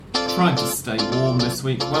trying to stay warm this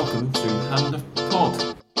week. Welcome to Hand of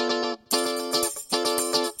Pod.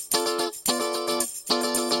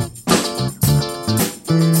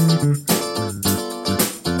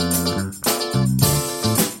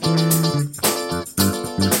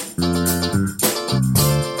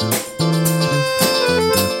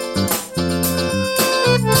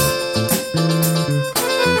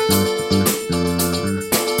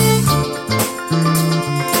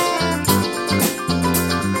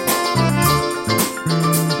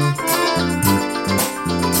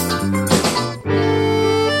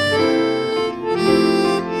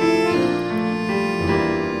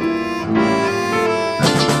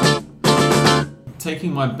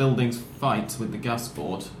 Taking my building's fight with the gas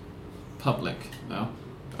board public now.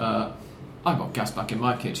 I got gas back in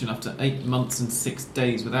my kitchen after 8 months and 6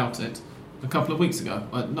 days without it a couple of weeks ago.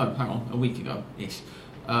 A week ago-ish.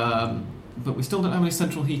 But we still don't have any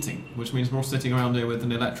central heating, which means we're all sitting around here with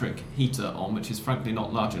an electric heater on, which is frankly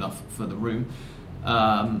not large enough for the room,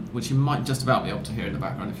 which you might just about be able to hear in the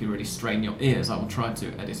background if you really strain your ears. I will try to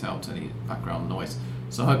edit out any background noise,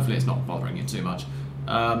 so hopefully it's not bothering you too much.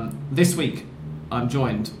 This week, I'm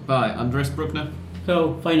joined by Andres Bruckner.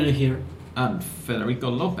 Hello, finally here. And Federico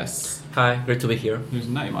Lopez. Hi, great to be here. Whose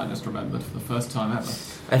name I just remembered for the first time ever.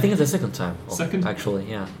 I think it's the second time. Second?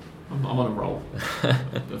 Actually, yeah. I'm on a roll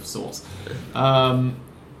of sorts.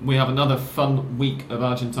 We have another fun week of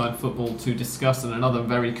Argentine football to discuss and another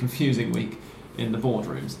very confusing week in the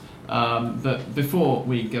boardrooms. But before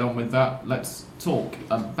we get on with that, let's talk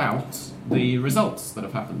about the results that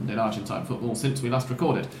have happened in Argentine football since we last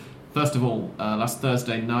recorded. First of all, last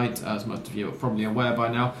Thursday night, as most of you are probably aware by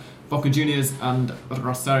now, Boca Juniors and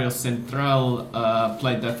Rosario Central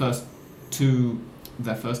played their two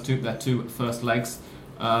first legs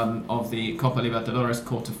of the Copa Libertadores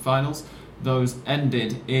quarter-finals. Those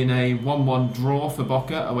ended in a 1-1 draw for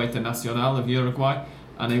Boca away to Nacional of Uruguay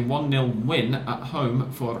and a 1-0 win at home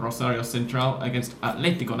for Rosario Central against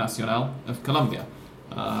Atlético Nacional of Colombia.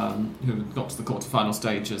 Who got to the quarter-final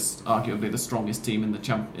stage as arguably the strongest team in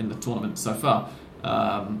the tournament so far,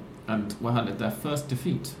 and were handed their first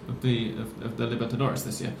defeat of the Libertadores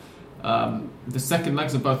this year. The second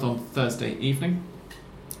legs are both on Thursday evening.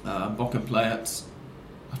 Boca play at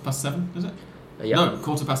 7:30, is it? Yeah. No,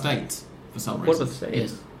 8:15 for some reason. 8:15.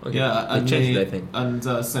 Yes. Okay. Yeah, and changed it, I think. And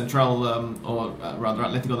Central, or rather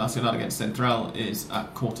Atlético Nacional against Central is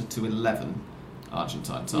at 11:15.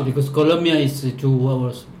 Argentine time. Yeah, because Colombia is 2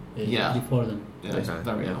 hours before them. Yeah, it's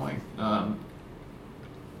very annoying.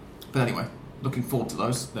 But anyway, looking forward to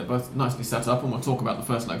those. They're both nicely set up, and we'll talk about the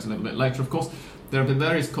first legs a little bit later, of course. There have been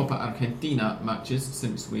various Copa Argentina matches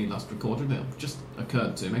since we last recorded. It just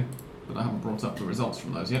occurred to me, but I haven't brought up the results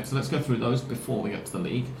from those yet. So let's go through those before we get to the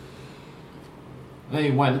league.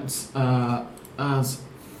 They went as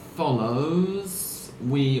follows.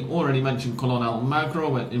 We already mentioned Colón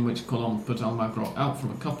Almagro, in which Colón put Almagro out from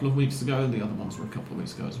a couple of weeks ago. The other ones were a couple of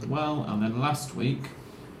weeks ago as well. And then last week,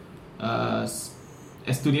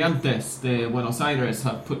 Estudiantes de Buenos Aires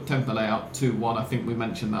had put Temperley out 2-1. I think we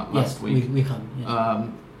mentioned that last week. We have. Yes.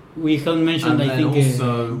 We haven't mentioned, and I then think...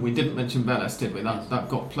 also, we didn't mention Vélez, did we? That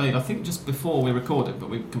got played, I think, just before we recorded, but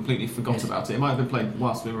we completely forgot about it. It might have been played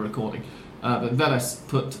whilst we were recording. But Vélez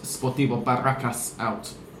put Sportivo Barracas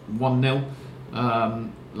out 1-0.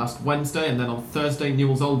 Last Wednesday, and then on Thursday,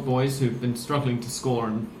 Newell's Old Boys, who've been struggling to score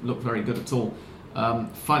and look very good at all,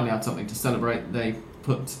 finally had something to celebrate. They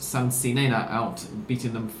put Sancinena out,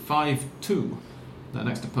 beating them 5-2. Their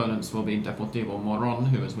next opponents will be Deportivo Moron,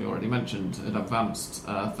 who, as we already mentioned, had advanced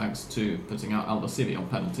thanks to putting out Aldosivi on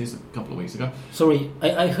penalties a couple of weeks ago. Sorry,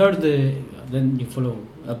 I heard, then you follow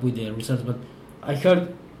up with the results, but I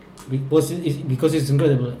heard, because it's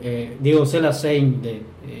incredible, Diego Sela saying, the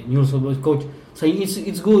Newell's Old Boys coach, saying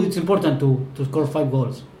it's good, it's important to score 5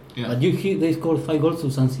 goals. Yeah. But they scored 5 goals to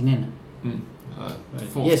Sancinena.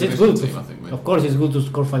 Yes, it's good. Team, I think, of course, it's good to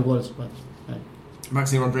score 5 goals, but...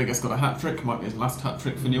 Maxi Rodriguez got a hat-trick, might be his last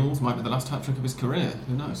hat-trick for Newell's, might be the last hat-trick of his career,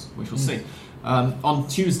 who knows, we shall see. On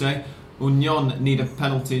Tuesday, Unión needed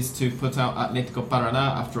penalties to put out Atlético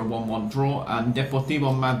Paraná after a 1-1 draw, and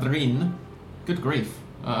Deportivo Madryn, good grief,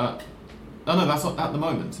 that's not at the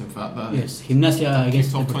moment, in fact. Yes, Gimnasia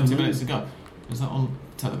against Deportivo 20 minutes ago. Is that on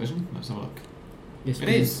television? Let's have a look. Yes, it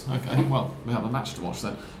is. Okay, well, we have a match to watch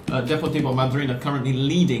then. Deportivo Madryn are currently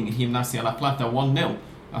leading Gimnasia La Plata 1-0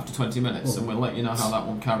 after 20 minutes, and we'll let you know how that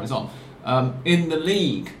one carries on. In the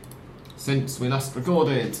league, since we last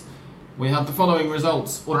recorded, we had the following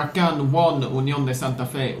results. Huracán 1, Unión de Santa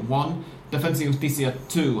Fe 1, Defensa y Justicia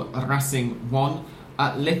 2, Racing 1,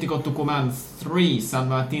 Atlético Tucumán 3, San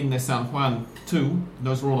Martín de San Juan 2.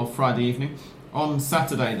 Those were all on Friday evening. On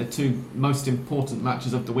Saturday, the two most important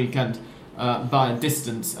matches of the weekend by a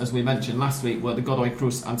distance, as we mentioned last week, were the Godoy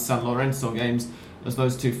Cruz and San Lorenzo games, as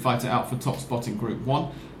those two fight it out for top spot in Group 1.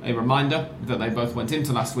 A reminder that they both went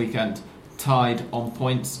into last weekend tied on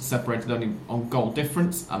points, separated only on goal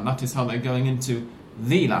difference, and that is how they're going into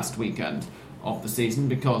the last weekend of the season,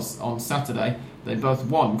 because on Saturday they both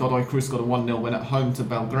won. Godoy Cruz got a 1-0 win at home to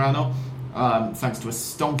Belgrano, thanks to a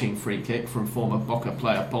stonking free kick from former Boca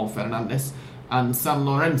player Paul Fernandez, and San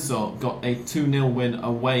Lorenzo got a 2-0 win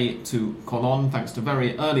away to Colón, thanks to a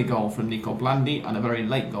very early goal from Nico Blandi and a very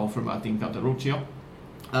late goal from Martin Cauteruccio.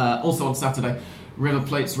 Also on Saturday, River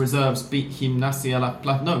Plate's reserves beat Gimnasia La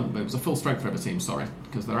Plata. No, it was a full-strength River team, sorry,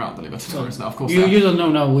 because they're out of the Libertadores now, of course. You don't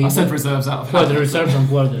know now. I said reserves out of well, the reserves and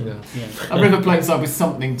quarter. Yeah. A River Plate side with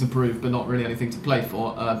something to prove, but not really anything to play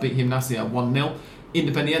for. Beat Gimnasia 1-0.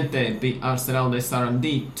 Independiente beat Arsenal de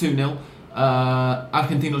Sarandí 2-0.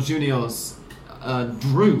 Argentinos Juniors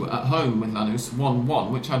drew at home with Lanús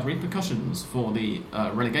 1-1, which had repercussions for the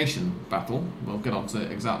relegation battle. We'll get on to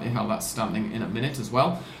exactly how that's standing in a minute as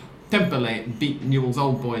well. Temperley beat Newell's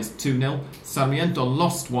Old Boys 2-0. Sarmiento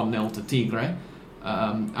lost 1-0 to Tigre.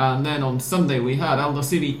 And then on Sunday we had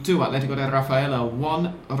Aldosivi 2, Atlético de Rafaela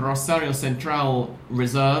 1, Rosario Central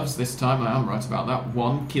reserves, this time I am right about that,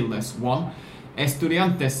 1, Quilmes 1,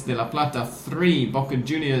 Estudiantes de La Plata 3, Boca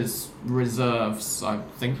Juniors reserves, I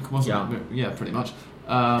think, wasn't it? Yeah, pretty much.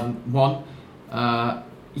 1.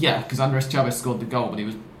 Because Andres Chavez scored the goal, but he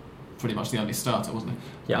was pretty much the only starter, wasn't he?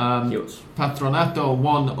 Yeah, he was. Patronato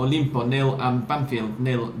 1, Olimpo 0, and Banfield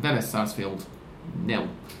 0, Vélez Sarsfield 0.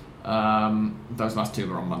 Those last two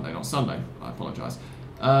were on Monday, not Sunday. I apologise.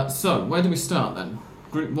 So, where do we start then?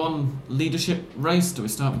 Group 1 leadership race? Do we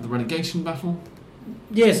start with the relegation battle?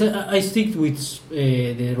 Yes, I stick with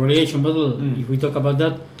the relegation battle. If we talk about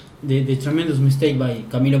that, the tremendous mistake by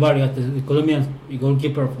Camilo Vargas, the Colombian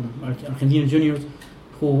goalkeeper from Argentinos Juniors,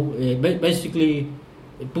 who basically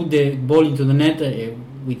put the ball into the net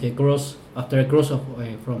with a cross after a cross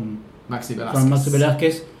from Maxi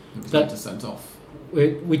Velázquez. That sent off.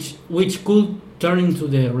 Which could turn into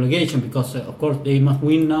the relegation, because of course they must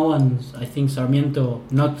win now, and I think Sarmiento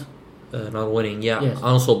not winning. Yeah, yes.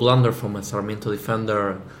 Also blunder from a Sarmiento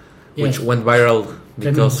defender, which went viral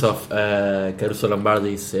because of Caruso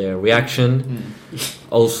Lombardi's reaction.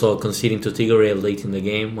 Also conceding to Tigre late in the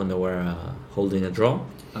game when they were holding a draw,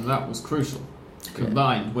 and that was crucial,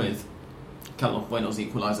 combined with Carlos Bueno's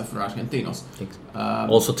equaliser for Argentinos.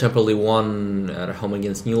 Also temporarily won at home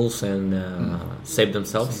against Newell's and saved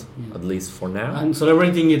themselves, at least for now. And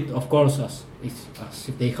celebrating it, of course, as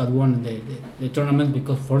if they had won the tournament,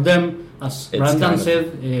 because for them, as Brandon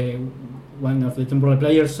said, one of the temporary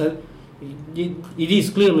players said, it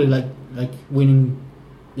is clearly like winning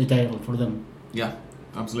the title for them. Yeah,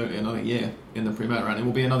 absolutely. Another year in the Primera, and it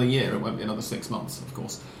will be another year. It won't be another 6 months, of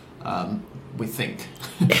course. We think.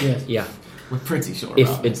 Yes. Yeah. We're pretty sure if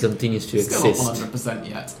about it continues to exist. exist. Still not 100%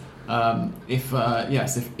 yet.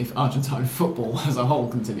 If Argentine football as a whole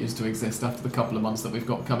continues to exist after the couple of months that we've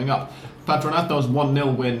got coming up. Patronato's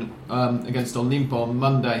 1-0 win against Olimpo on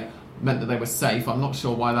Monday meant that they were safe. I'm not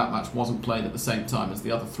sure why that match wasn't played at the same time as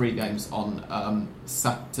the other 3 games on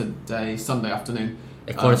Sunday afternoon.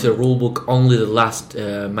 According to the rulebook, only the last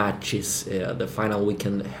match is the final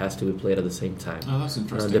weekend has to be played at the same time. Oh, that's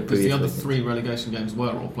interesting. Because the other 3 relegation games were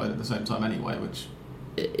all played at the same time anyway, which...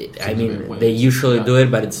 I mean, they usually do it,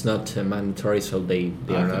 but it's not mandatory, so they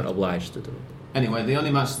are not obliged to do it. Anyway, the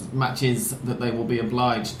only matches that they will be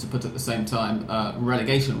obliged to put at the same time,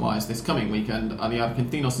 relegation-wise, this coming weekend, are the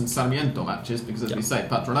Argentinos and Sarmiento matches, because as we say,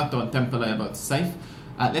 Patronato and Temperley are both safe.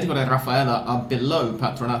 Atlético de Rafaela are below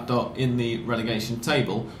Patronato in the relegation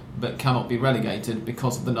table, but cannot be relegated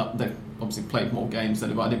because of they've obviously played more games, they're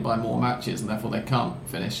divided by more matches, and therefore they can't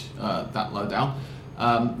finish that low down.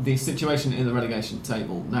 The situation in the relegation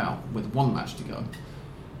table now, with 1 match to go,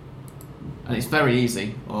 and it's very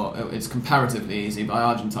easy, or it's comparatively easy by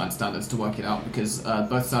Argentine standards to work it out, because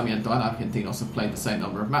both Sarmiento and Argentinos have played the same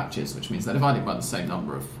number of matches, which means they're divided by the same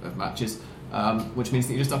number of matches, which means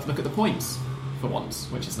that you just have to look at the points for once,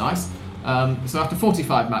 which is nice. So after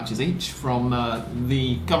 45 matches each from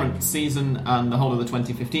the current season and the whole of the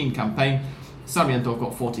 2015 campaign, Sarmiento have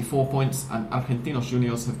got 44 points and Argentinos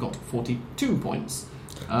Juniors have got 42 points.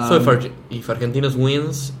 So if Argentinos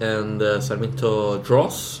wins and Sarmiento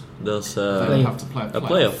draws, does they'll have to play a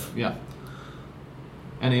playoff. Yeah.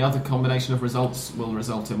 Any other combination of results will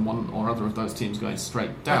result in one or other of those teams going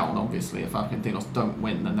straight down. Obviously, if Argentinos don't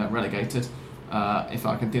win, then they're relegated. If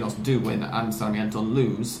Argentinos do win and Sarmiento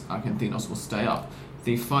lose, Argentinos will stay up.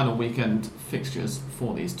 The final weekend fixtures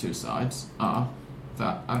for these two sides are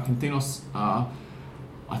that Argentinos are.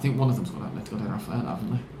 I think one of them's got Atletico de Rafaela,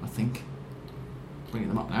 haven't they? I think. Bringing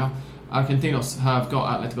them up now. Argentinos have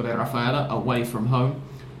got Atletico de Rafaela away from home,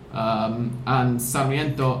 and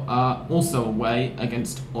Sarmiento are also away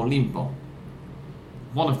against Olimpo.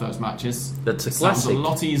 One of those matches That's a sounds classic. a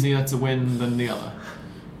lot easier to win than the other.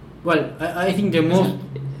 Well, I think the most.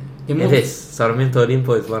 It is. Sarmiento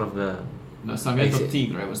Olimpo is one of the. No, Sarmiento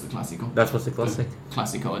Tigre was the Clásico. That was the classic.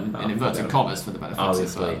 Clásico in inverted commas for the benefit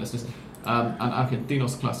Obviously. of listeners. And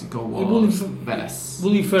Argentinos Clásico was Vélez. It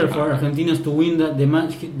would be fair for Argentinos to win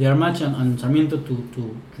their match and Sarmiento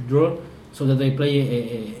to draw, so that they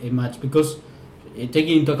play a match. Because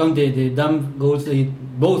taking into account the damn goals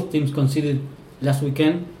both teams conceded last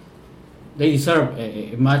weekend, they deserve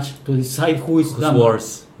a match to decide who's dumb.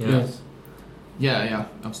 worse. Yeah. Yes. Yeah,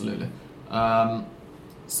 absolutely.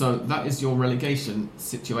 So that is your relegation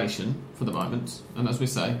situation for the moment. And as we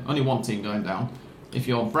say, only one team going down. If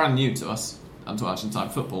you're brand new to us and to Argentine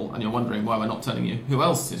football, and you're wondering why we're not telling you who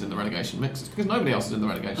else is in the relegation mix, it's because nobody else is in the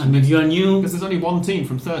relegation And mix. if you are new, Because there's only one team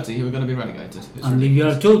from 30 who are going to be relegated. It's and if you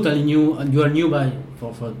are totally new and you are new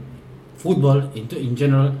for football in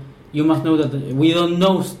general, you must know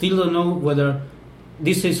that still don't know whether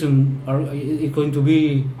this season is going to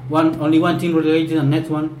be only one team relegated and next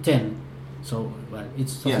one 10. So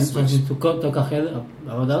it's something to talk ahead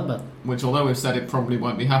about that. But which, although we've said it probably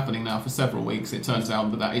won't be happening now for several weeks, it turns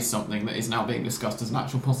out that is something that is now being discussed as an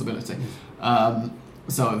actual possibility.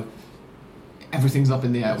 So everything's up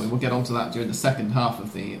in the air. We will get onto that during the second half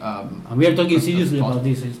of the. And we are talking seriously about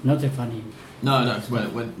this. It's not a funny. No.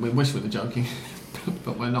 We wish we were joking,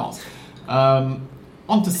 but we're not.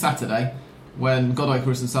 On to Saturday, when Godoy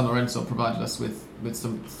Cruz and San Lorenzo provided us with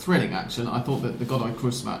some thrilling action. I thought that the Godoy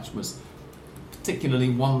Cruz match was particularly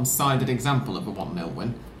one-sided example of a 1-0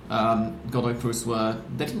 win. Godoy Cruz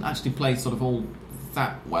they didn't actually play sort of all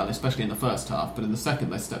that well, especially in the first half, but in the second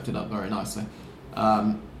they stepped it up very nicely.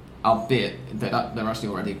 Albeit they're actually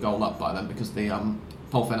already a goal up by then, because the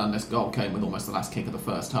Paul Fernandez goal came with almost the last kick of the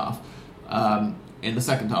first half. In the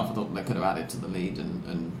second half I thought they could have added to the lead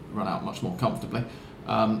and run out much more comfortably.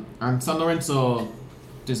 And San Lorenzo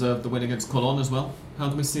deserved the win against Colón as well. How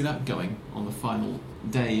do we see that going on the final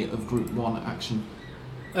day of Group 1 action?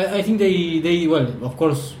 I think they well, of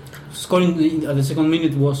course, scoring at the second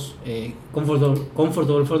minute was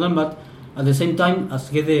comfortable for them, but at the same time, as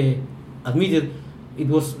Guede admitted, it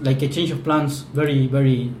was like a change of plans very,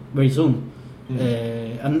 very, very soon.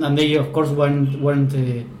 And they, of course, went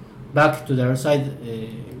back to their side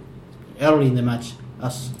early in the match,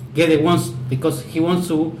 as Guede wants, because he wants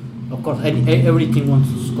to. Of course, every team wants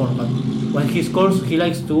to score, but when he scores, he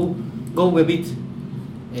likes to go a bit.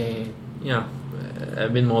 A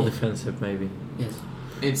bit more defensive, maybe.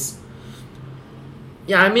 Yes.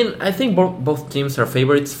 I think both teams are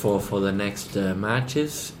favorites for the next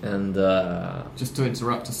matches. And just to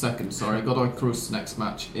interrupt a second, sorry, Godoy Cruz next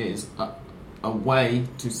match is away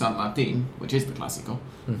to San Martin, which is the Clásico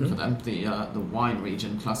for them, the wine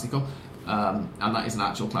region Clásico. And that is an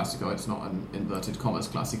actual Clásico, it's not an inverted commas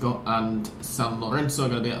Clásico. And San Lorenzo are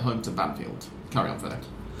going to be at home to Banfield. Carry on, Fede.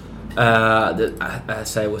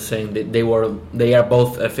 As I was saying, they are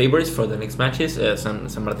both favorites for the next matches.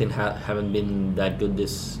 San Martin haven't been that good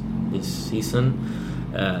this season.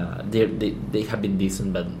 They have been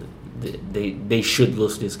decent, but they should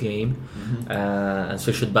lose this game, and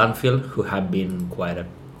so should Banfield, who have been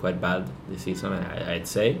quite bad this season, I'd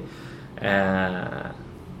say.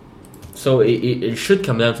 So it should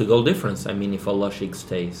come down to goal difference. I mean, if all logic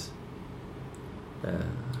stays.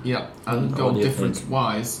 And goal difference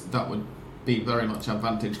wise, that would be very much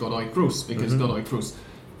advantage Godoy Cruz, because Godoy Cruz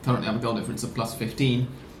currently have a goal difference of plus 15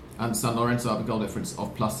 and San Lorenzo have a goal difference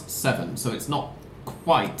of plus 7. So it's not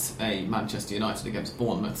quite a Manchester United against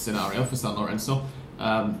Bournemouth scenario for San Lorenzo,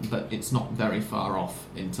 but it's not very far off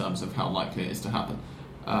in terms of how likely it is to happen.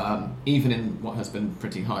 Even in what has been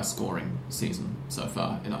pretty high scoring season so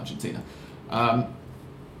far in Argentina. I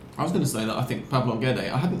was going to say that I think Pablo Guede,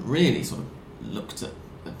 I hadn't really sort of looked at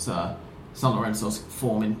San Lorenzo's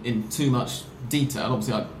form in too much detail.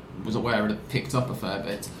 Obviously I was aware it had picked up a fair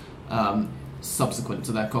bit subsequent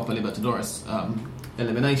to their Copa Libertadores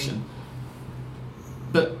elimination.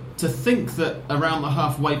 But to think that around the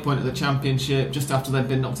halfway point of the championship, just after they'd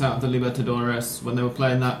been knocked out of the Libertadores, when they were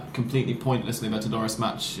playing that completely pointless Libertadores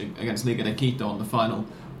match against Liga de Quito on the final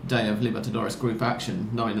day of Libertadores group action,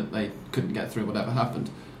 knowing that they couldn't get through whatever happened.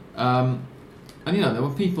 And there were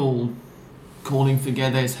people calling for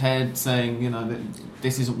Guede's head, saying, that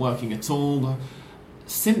this isn't working at all.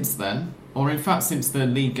 Since then, or in fact since the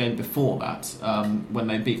league game before that, when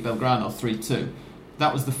they beat Belgrano 3-2,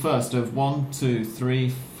 that was the first of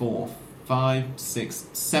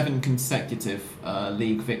 7 consecutive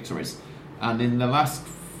league victories. And in the last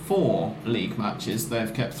 4 league matches,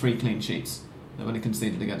 they've kept 3 clean sheets. They've only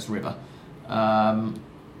conceded against River.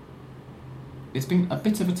 It's been a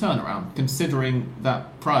bit of a turnaround, considering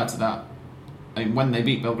that prior to that, when they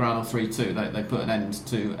beat Belgrano 3-2, they put an end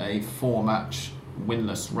to a 4-match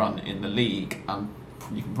winless run in the league, and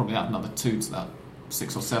you can probably add another 2 to that,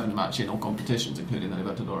 6 or 7 match in all competitions, including the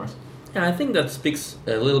Libertadores. Yeah, I think that speaks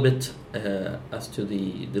a little bit as to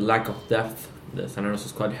the lack of depth the San Lorenzo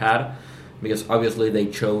squad had, because obviously they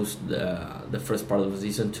chose the first part of the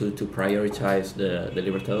season to prioritize the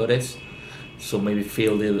Libertadores. So maybe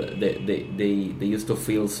feel they used to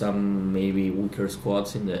feel some maybe weaker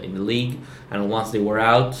squads in the league, and once they were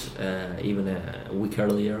out, even a week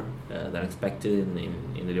earlier than expected in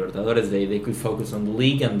the Libertadores, they could focus on the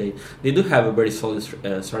league, and they do have a very solid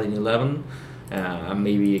starting 11, and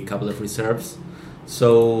maybe a couple of reserves.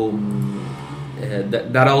 So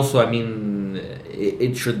that also, I mean,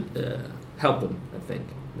 it should help them. I think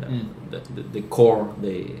the core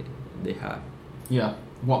they have. Yeah.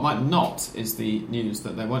 What might not is the news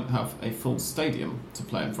that they won't have a full stadium to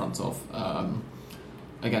play in front of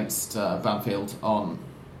against Banfield on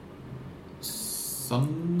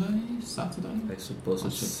Saturday? I suppose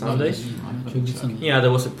it's Sunday. Sunday. Yeah,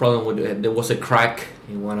 there was a problem with there was a crack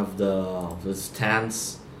in one of the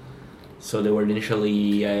stands, so they were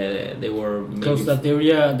initially close that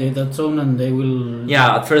area, that zone, and they will.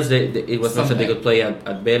 Yeah, at first it was not that they Sunday. could play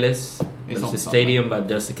at Vélez. It's It's on the stadium, but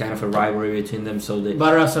there's a kind of a rivalry between them. So they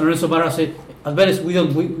San Lorenzo Barra said, at Vélez we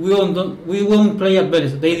won't play at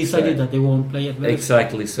Vélez. They decided that they won't play at Vélez.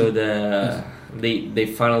 exactly. So they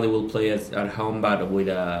finally will play at home, but with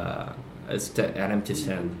an empty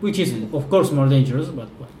stand. Which is of course more dangerous, but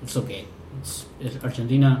well, it's okay. It's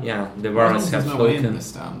Argentina. Yeah, the As long Barras as have there's no way in spoken. the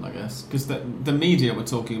stand, I guess, because the media were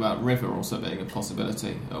talking about River also being a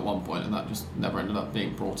possibility at one point, and that just never ended up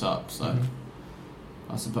being brought up. So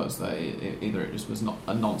I suppose either it just was not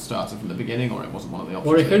a non-starter from the beginning, or it wasn't one of the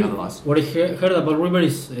options being analysed. What I heard about River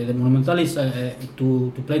is the Monumental is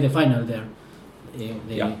to play the final there.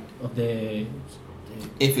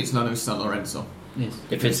 If it's Lanús San Lorenzo. Yes.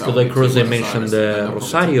 If it's That'll Godoy be Cruz, to they Buenos mentioned Aires, then they'll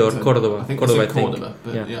Rosario or probably Córdoba. I think Córdoba, it's Córdoba,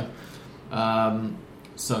 but Yeah.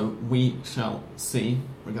 So we shall see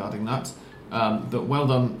regarding that. But well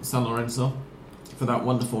done, San Lorenzo, for that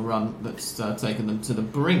wonderful run that's taken them to the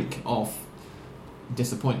brink of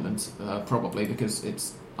disappointment, probably, because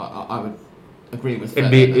it's. I would agree with.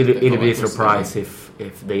 It'd be a surprise if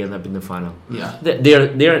they end up in the final. Yeah,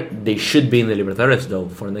 They should be in the Libertadores though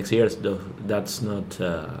for next year. Though that's not.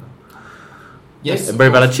 yes, a very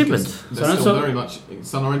of bad course, achievement. because They're still very much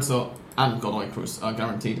San Lorenzo and Godoy Cruz are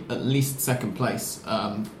guaranteed at least second place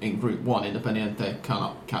in Group 1. Independiente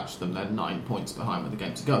cannot catch them; they're 9 points behind with a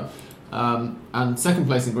game to go. And second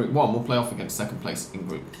place in Group 1 will play off against second place in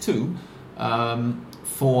Group 2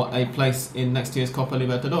 for a place in next year's Copa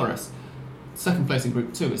Libertadores. Second place in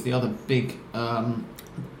Group 2 is the other big.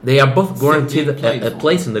 They are both guaranteed played a for.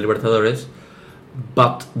 place in the Libertadores,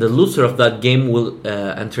 but the loser of that game will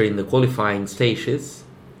enter in the qualifying stages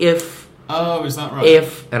if Is that right?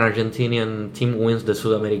 if an Argentinian team wins the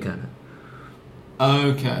Sudamericana.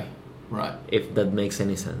 Okay, right. If that makes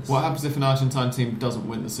any sense. What happens if an Argentine team doesn't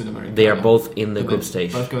win the Sudamericana? They are both in the They group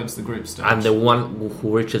stage. Both go into the group stage. And the one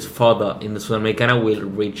who reaches further in the Sudamericana will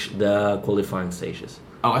reach the qualifying stages.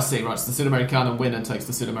 Oh, I see. Right, so the Sudamericana winner takes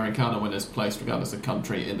the Sudamericana winner's place regardless of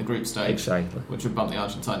country in the group stage. Exactly. Which would bump the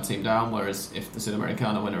Argentine team down, whereas if the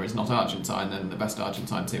Sudamericana winner is not Argentine, then the best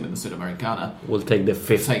Argentine team in the Sudamericana Will take the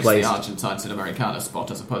fifth takes place. the Argentine Sudamericana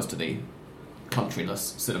spot as opposed to the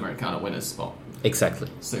countryless Sudamericana winner's spot. Exactly.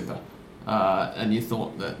 Super. And you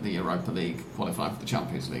thought that the Europa League qualifying for the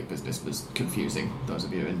Champions League business was confusing, those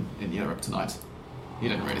of you in Europe tonight. You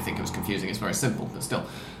didn't really think it was confusing, it's very simple, but still.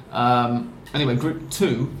 Anyway, Group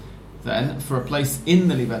 2, then, for a place in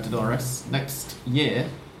the Libertadores next year,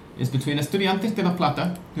 is between Estudiantes de La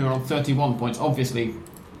Plata, who are on 31 points. Obviously,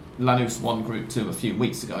 Lanús won Group 2 a few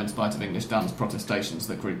weeks ago, in spite of English Dan's protestations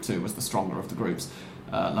that Group 2 was the stronger of the groups.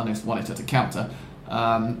 Lanús won it at a counter,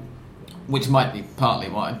 which might be partly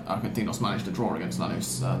why Argentinos managed to draw against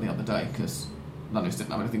Lanús the other day, because Lanús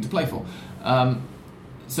didn't have anything to play for.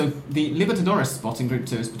 So the Libertadores spot in Group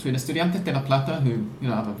 2 is between Estudiantes de La Plata, who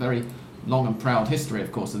have a very long and proud history,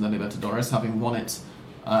 of course, in the Libertadores, having won it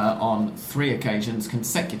on 3 occasions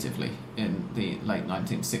consecutively in the late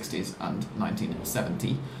 1960s and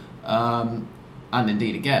 1970, and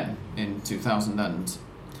indeed again in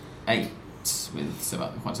 2008 with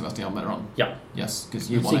Juan Sebastián Verón. Yeah. Yes, because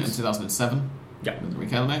you won it in 2007. with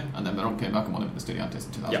Riquelme, and then Verón came back and won it with the Estudiantes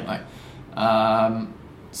in 2008.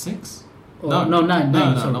 6? Oh, no, 9.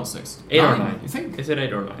 No, not 6. 8 or 9. You think? Is it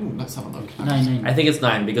 8 or 9? Ooh, let's have a look. 9. I think it's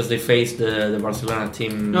 9 because they faced the Barcelona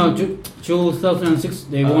team. No, 2006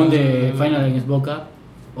 they won the final against Boca.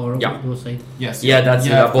 Or Yeah. it was 8. Yes. Yeah, that's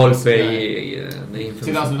yeah, the Volpe. yeah. The infamous.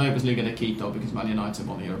 2008 was Liga de Quito because Man United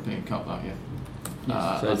won the European Cup that year.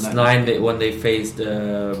 So it's 9 when they faced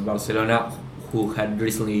Barcelona, who had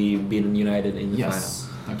recently been united in the Yes,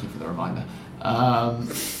 thank you for the reminder.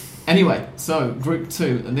 Anyway, so Group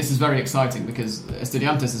 2, and this is very exciting because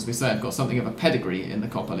Estudiantes, as we said, got something of a pedigree in the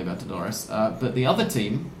Copa Libertadores, but the other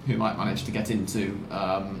team who might manage to get into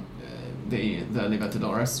the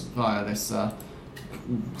Libertadores via this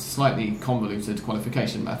slightly convoluted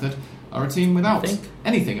qualification method are a team without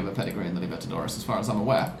anything of a pedigree in the Libertadores, as far as I'm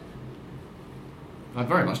aware. I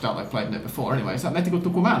very much doubt they've played in it before. Anyway, it's Atletico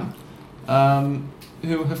Tucumán,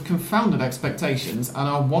 who have confounded expectations and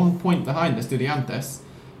are 1 point behind Estudiantes.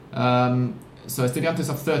 So Estudiantes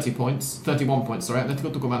have 31 points.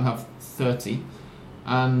 Atletico Tucumán have 30,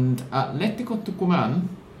 and Atletico Tucumán.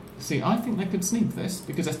 See, I think they could sneak this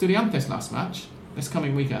because Estudiantes' last match this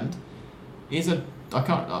coming weekend is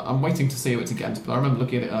I'm waiting to see who it's against, but I remember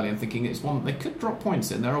looking at it earlier and thinking it's one they could drop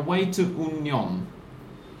points in. They're away to Unión,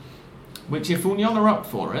 which if Unión are up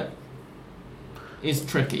for it, is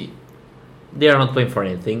tricky. They are not playing for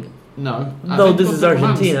anything. No. Though this is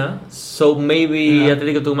Argentina, so maybe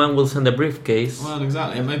Atletico Tucumán will send a briefcase. Well,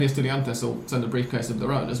 exactly, and maybe Estudiantes will send a briefcase of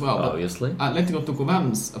their own as well. Obviously. Atletico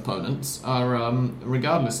Tucumán's opponents are,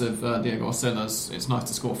 regardless of Diego Ocella's "it's nice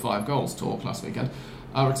to score 5 goals" talk last weekend,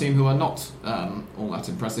 are a team who are not all that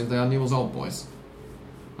impressive. They are Newell's Old Boys.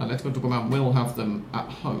 Atletico Tucumán will have them at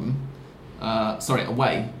home.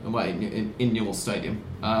 Away in Newell's Stadium.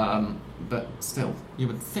 But still, you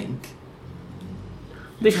would think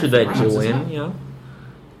they should edge win, yeah.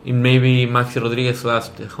 In maybe Maxi Rodriguez's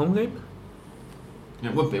last home game?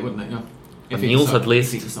 It would be, wouldn't it? Yeah. If Newell's at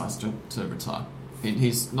least. If he decides to retire.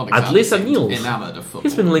 He's not exactly at least at Newell's. Enamoured of football.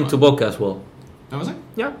 He's been linked to Boca as well. Oh, was he?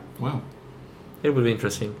 Yeah. Wow. It would be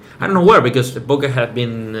interesting. I don't know where, because Boca had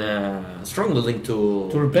been strongly linked to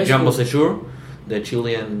Jean Bosechur, the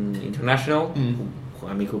Chilean international.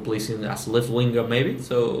 Who plays as left winger maybe.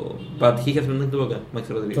 So, but he has been linked to Boca. Maxi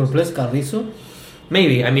Rodriguez. To replace Carrizo?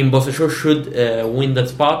 Maybe. Bosechur should win that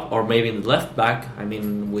spot, or maybe in the left back.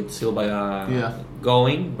 With Silva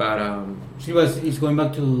going, but Silva is going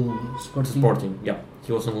back to Sporting. Yeah,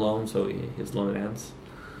 he was on loan, so his loan ends.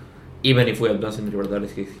 Even if we advance in the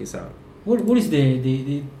Libertadores, he's out. What is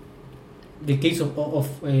the case of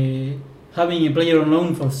having a player on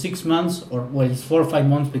loan for 6 months, or it's 4 or 5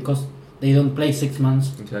 months because they don't play 6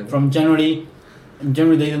 months from January? In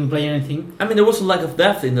January they didn't play anything. There was a lack of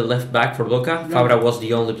depth in the left back for Boca. Yeah. Fabra was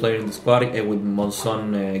the only player in the squad, with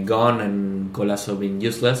Monzon gone and Colazo being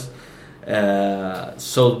useless.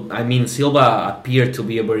 Silva appeared to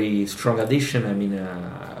be a very strong addition.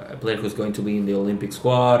 A player who's going to be in the Olympic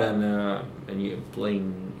squad and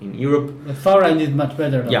playing in Europe. But Fabra did much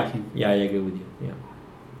better than him. Yeah, I agree with you. Yeah,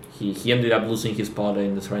 he ended up losing his spot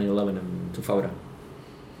in the starting 11 to Fabra.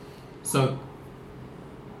 So,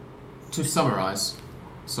 to summarise,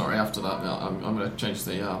 after that, I'm going to change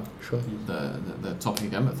the topic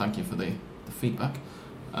again, but thank you for the feedback.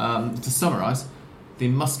 To summarise, the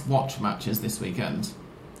must-watch matches this weekend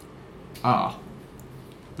are...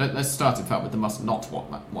 Let's start, in fact, with the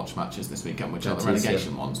must-not-watch matches this weekend, which are the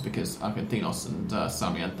relegation ones, because Argentinos and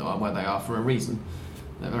Sarmiento are where they are for a reason.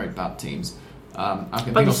 They're very bad teams. But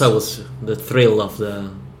that was the thrill of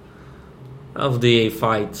the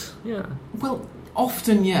fight. Yeah. Well,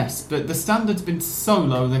 often yes, but the standard's been so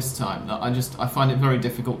low this time that I find it very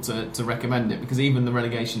difficult to recommend it, because even the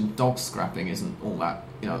relegation dog scrapping isn't all that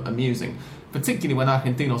amusing. Particularly when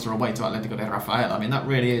Argentinos are away to Atlético de Rafael. that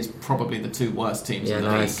really is probably the two worst teams in the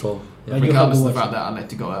league. Regardless of the fact that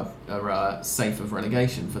Atlético are safe of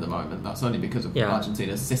relegation for the moment. That's only because of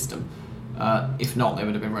Argentina's system. If not, they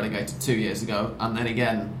would have been relegated 2 years ago, and then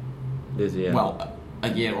again, a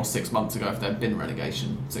year or 6 months ago if there'd been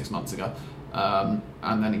relegation 6 months ago, and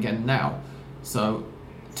then again now. So,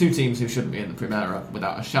 two teams who shouldn't be in the Primera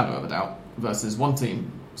without a shadow of a doubt, versus one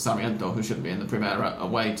team, Sarmiento, who shouldn't be in the Primera,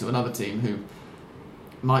 away to another team who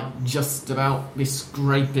might just about be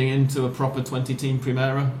scraping into a proper 20-team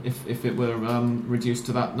Primera if it were reduced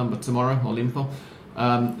to that number tomorrow, Olimpo.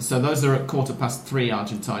 So those are at 3:15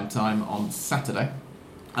 Argentine time on Saturday.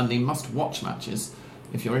 And the must-watch matches,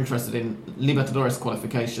 if you're interested in Libertadores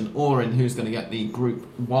qualification or in who's going to get the Group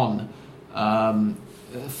 1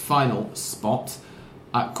 final spot,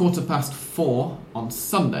 At 4:15 on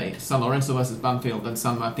Sunday, San Lorenzo versus Banfield and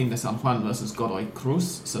San Martín de San Juan versus Godoy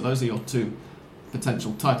Cruz. So those are your two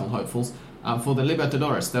potential title hopefuls. And for the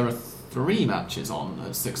Libertadores, there are 3 matches on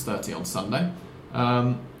at 6:30 on Sunday.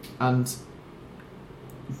 And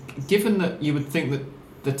given that you would think that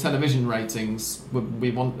the television ratings would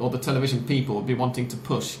be or the television people would be wanting to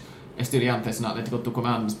push Estudiantes and Atletico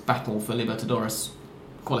Tucumán's battle for Libertadores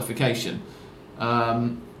qualification,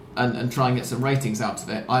 and try and get some ratings out of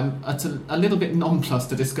it, I'm a little bit nonplussed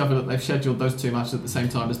to discover that they've scheduled those 2 matches at the same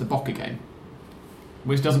time as the Boca game,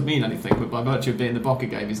 which doesn't mean anything, but by virtue of being the Boca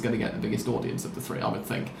game, he's going to get the biggest audience of the 3, I would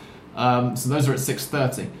think. So those are at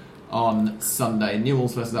 6:30 on Sunday.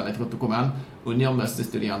 Newell's versus Atletico Tucumán, Unión versus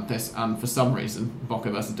Estudiantes, and for some reason, Boca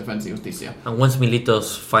versus Defensa y Justicia. And when's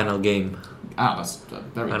Milito's final game? That's a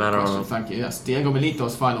very good question, thank you. Yes, Diego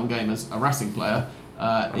Milito's final game as a Racing player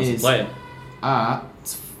is at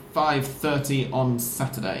 5:30 on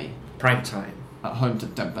Saturday. Prime time. At home to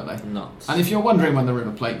Temperley. Not. And if you're wondering when the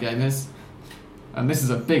River Plate game is, and this is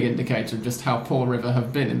a big indicator of just how poor River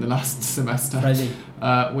have been in the last semester, Friday.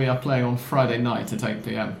 We are playing on Friday night at 8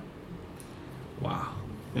 p.m. Wow.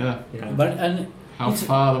 Yeah. But How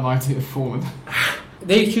far the mighty have fallen.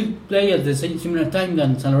 they should play at the same similar time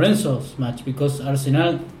than San Lorenzo's match, because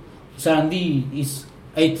Arsenal Sarandí is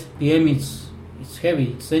 8 p.m. It's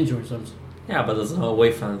heavy. It's dangerous also. Yeah, but there's no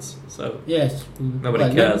away fans, so Yes.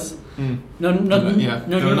 nobody cares. No, There are no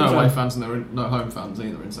neutral. away fans and there are no home fans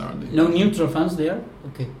either in Sarandí. No neutral fans there.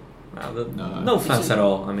 Okay. No fans at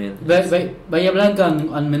all. I mean, Bahía Blanca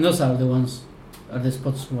and Mendoza are the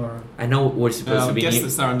spots where. I know we're supposed to I be. guess that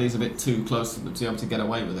Sarandí's a bit too close to be able to get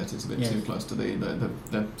away with it. It's a bit too close to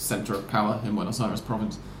the centre of power in Buenos Aires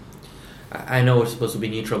province. I know we're supposed to be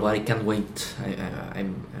neutral, but I can't wait.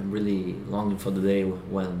 I'm really longing for the day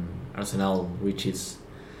when Arsenal reaches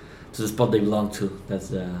to the spot they belong to. That's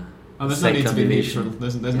the. There's no need to be neutral.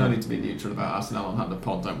 There's no need to be neutral about Arsenal on the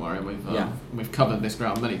pod. Don't worry. We've covered this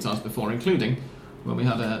ground many times before, including when we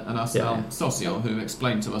had an Arsenal socio who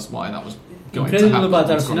explained to us why that was going to happen.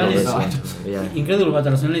 Incredible, but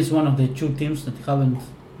Arsenal is one of the 2 teams that haven't.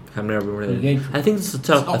 Have never been relegated. I think it's a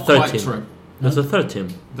third quite team. True. There's a third team.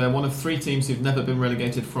 They're one of 3 teams who've never been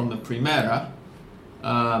relegated from the Primera.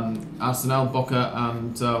 Arsenal, Boca,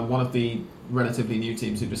 and one of the relatively new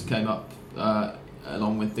teams who just came up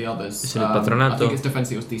along with the others. Patronato? I think it's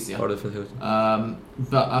Defensa y Justicia.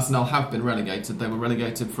 But Arsenal have been relegated. They were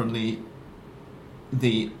relegated from the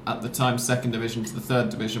at the time 2nd division to the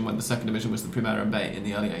 3rd division, when the 2nd division was the Primera B in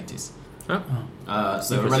the early 80s. So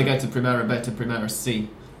they were relegated Primera B to Primera C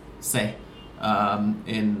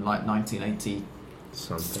in like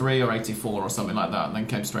 1983 or 84 or something like that, and then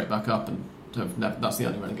came straight back up, and that's the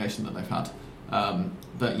only relegation that they've had.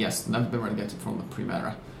 But yes, never been relegated from the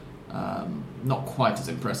Primera. Not quite as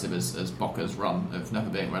impressive as Boca's run of never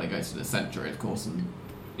being relegated a century, of course, and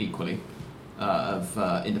equally of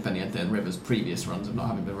Independiente and River's previous runs of not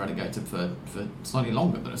having been relegated for slightly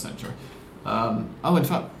longer than a century. In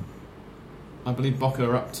fact, I believe Boca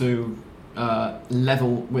are up to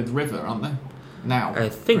level with River, aren't they? Now, I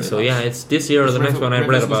think so. Much. Yeah, it's this year or the next one. I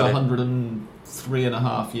read about it. 103 and a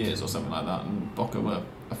half years or something like that, and Boca were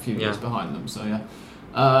a few years behind them. So yeah.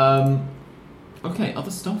 Okay, other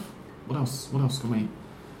stuff. What else can we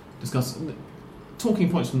discuss? Talking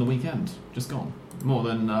points from the weekend, just gone. More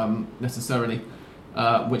than necessarily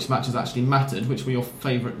which matches actually mattered. Which were your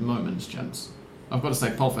favourite moments, gents? I've got to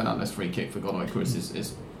say, Paul Fernandez free kick for Godoy Cruz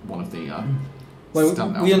is one of the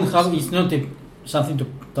standout. We don't have. It's not something to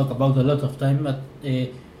talk about a lot of time, but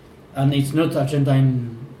and it's not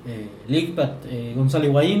Argentine league, but Gonzalo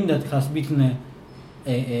Higuaín, that has beaten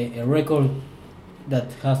a record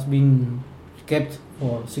that has been kept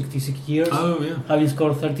for 66 years. Oh yeah, having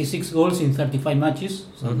scored 36 goals in 35 matches,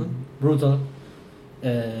 so brutal.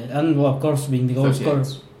 And of course, being the goal scorer.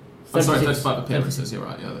 I'm sorry, 35 appearances. You're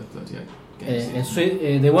right. Yeah,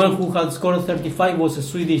 38. The one who had scored 35 was a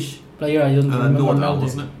Swedish player. I don't remember now.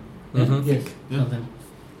 Wasn't it? Yes. Yeah.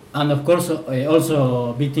 And of course,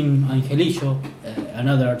 also beating Angelicho,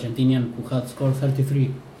 another Argentinian who had scored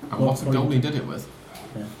 33. And what a goal he did it with.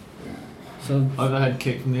 Yeah. So overhead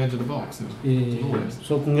kick from the edge of the box.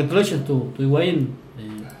 So congratulations to Higuaín.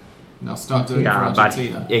 Now start doing it for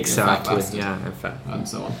Argentina. Exactly. Yeah, in fact. And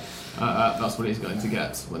so on. That's what he's going to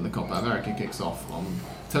get when the Copa America kicks off on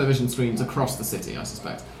television screens across the city, I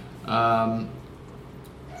suspect.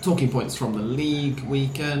 Talking points from the league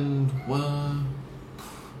weekend were...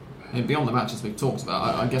 beyond the matches we've talked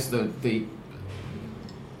about, I guess the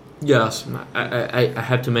Yes, I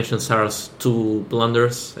have to mention Sarah's 2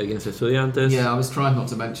 blunders against Estudiantes. Yeah, I was trying not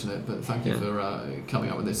to mention it, but thank you for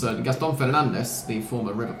coming up with this. Gaston Fernandes, the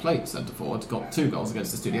former River Plate centre-forward, got 2 goals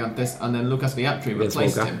against Estudiantes, and then Lucas Viatri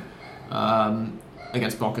replaced him.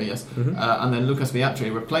 Against Boca, yes. Mm-hmm. And then Lucas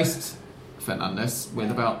Viatri replaced Fernandes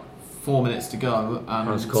with about 4 minutes to go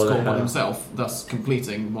and scored one himself, thus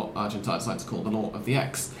completing what Argentines like to call the law of the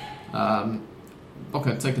X. Boca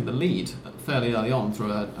had taken the lead fairly early on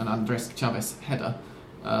through an Andres Chavez header,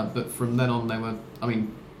 but from then on they were... I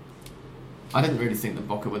mean, I didn't really think that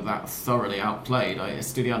Boca were that thoroughly outplayed.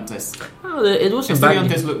 Estudiantes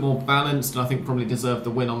looked more balanced and I think probably deserved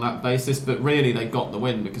the win on that basis, but really they got the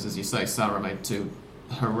win because, as you say, Sarra made 2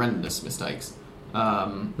 horrendous mistakes.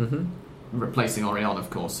 Replacing Orion, of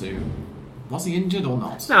course, who... Was he injured or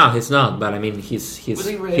not? No, he's not, but I mean, he's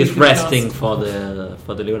resting for the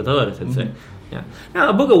Libertadores, I'd say. Yeah.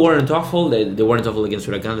 Now, Boca weren't awful. They weren't awful against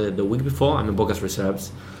Huracan the week before. I mean, Boca's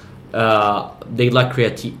reserves. They lack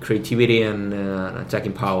creativity and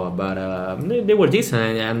attacking power, but they were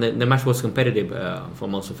decent, and the match was competitive for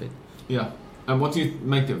most of it. Yeah. And what do you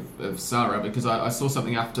make of Sarra? Because I saw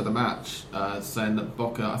something after the match saying that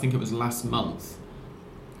Boca, I think it was last month,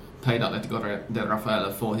 paid Atletico de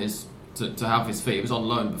Rafaela for his... To have his fee. He was on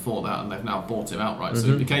loan before that, and they've now bought him outright. So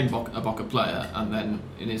he became a Boca player, and then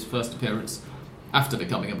in his first appearance after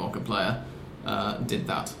becoming a Boca player, did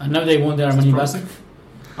that. And now they want their money back.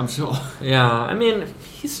 I'm sure. Yeah, I mean,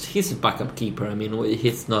 he's a backup keeper. I mean,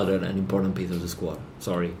 he's not an important piece of the squad.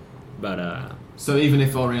 Sorry, but so even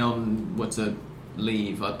if Orion were to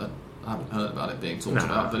leave, I haven't heard about it being talked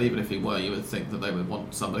about, but even if he were, you would think that they would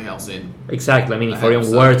want somebody else in. Exactly. I mean, if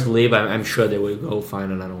Orion were to leave, I'm sure they will go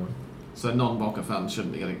find another one. So non-Boca fans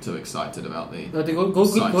shouldn't be getting too excited about the... But the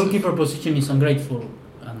goalkeeper position is ungrateful.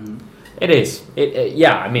 It is.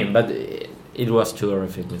 Yeah, I mean, but it was 2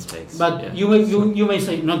 horrific mistakes. But yeah. You may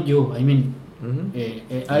say, not you, I mean...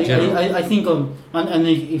 I think, and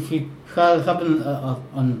if it had happened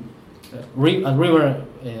on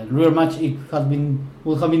River match, it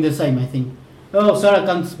would have been the same, I think. Oh, Sarra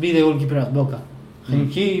can't be the goalkeeper at Boca.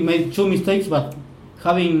 And he made 2 mistakes, but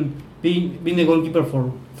having been the goalkeeper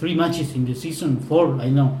for 3 matches in the season, 4, I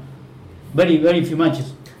know, very, very few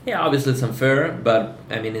matches. Yeah, obviously it's unfair, but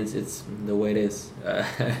I mean it's the way it is.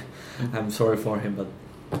 I'm sorry for him,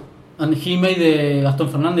 but and he made Gaston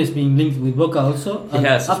Fernandes being linked with Boca also.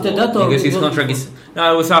 Yes, after that, or because his contract is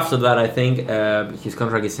it was after that. I think his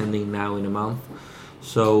contract is ending now in a month.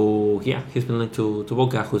 So yeah, he's been linked to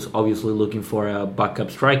Boca, who's obviously looking for a backup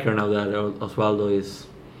striker now that Osvaldo is.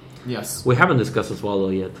 Yes. We haven't discussed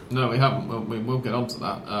Osvaldo yet. No, we haven't. We'll get on to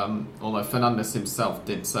that. Although Fernandes himself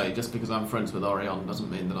did say, just because I'm friends with Orion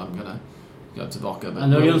doesn't mean that I'm going to go to Boca. But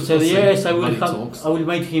and Orion said, yes, I will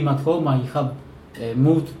make him at home. I have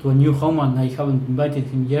moved to a new home and I haven't invited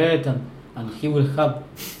him yet. And he will have...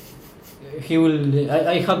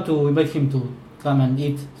 I have to invite him to come and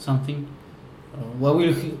eat something.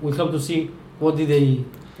 We'll have to see what did they...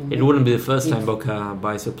 It wouldn't be the first time Boca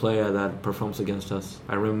buys a player that performs against us.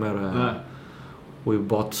 I remember we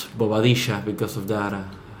bought Bobadilla because of that.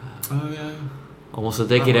 Almost a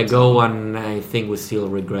decade ago, and I think we still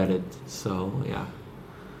regret it. So, yeah.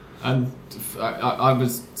 And I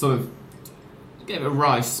was sort of... gave a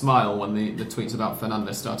wry smile when the tweets about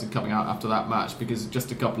Fernandes started coming out after that match, because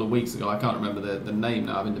just a couple of weeks ago, I can't remember the name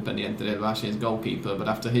now of Independiente del Valle's goalkeeper, but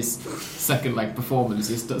after his second leg performance,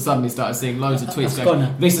 you suddenly started seeing loads of tweets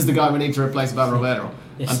going, this is the guy we need to replace Barrovero.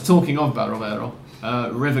 Yes. And talking of Barrovero,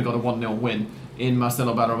 River got a 1-0 win in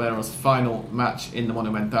Marcelo Barrovero's final match in the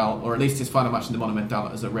Monumental, or at least his final match in the Monumental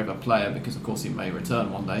as a River player, because of course he may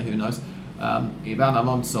return one day, who knows. Ivan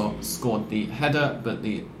Alonso scored the header, but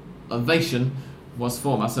the ovation was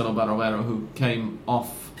for Marcelo Barrovero, who came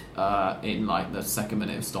off in like the second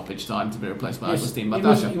minute of stoppage time to be replaced by Agustin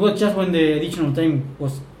Batalla. It was just when the additional time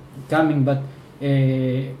was coming, but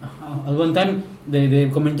at one time the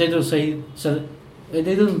commentators said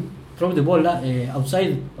they don't throw the ball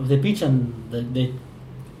outside of the pitch and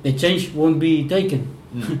the change won't be taken.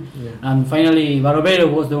 Yeah. And finally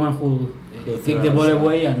Barrovero was the one who kicked the ball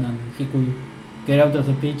away and he could get out of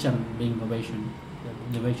the pitch and bring ovation.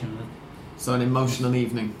 So an emotional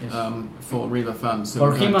evening for River fans.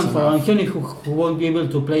 For him and for Angioni, who won't be able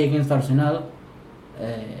to play against Arsenal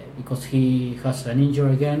because he has an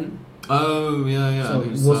injury again. Oh, yeah. So it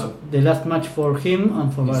was the last match for him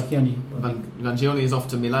and for Angioni. Angioni is off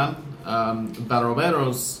to Milan.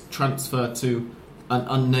 Barrovero's transfer to an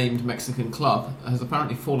unnamed Mexican club has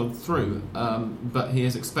apparently fallen through, but he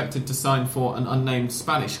is expected to sign for an unnamed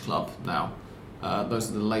Spanish club now. Those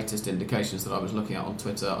are the latest indications that I was looking at on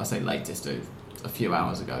Twitter. I say latest, a few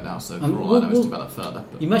hours ago now, so for And all I know, it's developed further.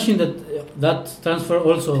 But Imagine that transfer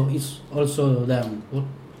also is also down. What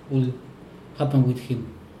will happen with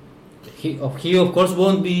him? He of course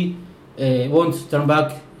won't turn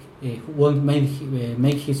back, won't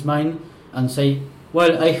make his mind and say,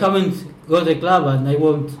 well, I haven't got a club and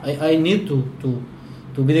I need to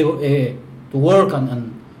be to work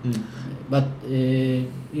but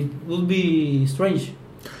it would be strange.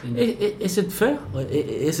 Is it fair?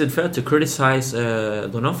 Is it fair to criticize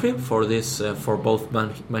D'Onofrio for this, for both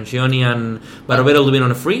Mangione and Barovero being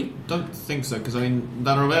on a free? Don't think so, because I mean,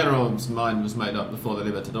 Barovero's mind was made up before the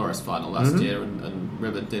Libertadores final last year, and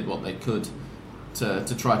River did what they could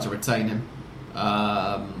to try to retain him.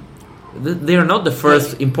 They are not the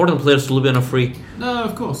first important players to be on a free. No,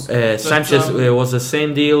 of course. Sanchez was the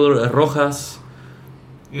same deal. Rojas.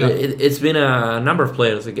 Yeah. It's been a number of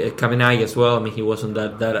players, Caminay as well. I mean, he wasn't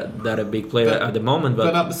that a big player at the moment,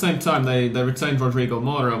 but at the same time, they retained Rodrigo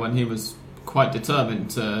Mora when he was quite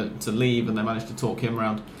determined to leave, and they managed to talk him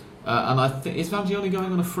around. And I think, is Vangioni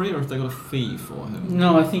going on a free, or have they got a fee for him?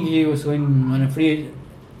 No, I think he was going on a free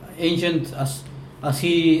agent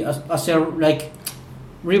like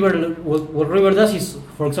River. What River does is,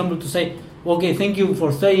 for example, to say, okay, thank you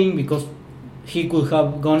for staying, because he could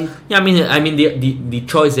have gone. Yeah, I mean, the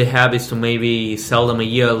choice they have is to maybe sell them a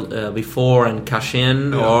year before and cash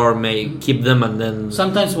in, or may keep them and then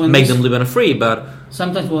sometimes when make them live on a free. But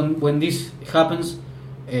sometimes when this happens,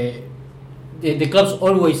 the clubs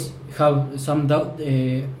always have some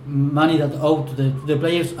money that owe to the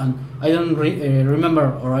players, and I don't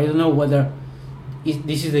remember, or I don't know whether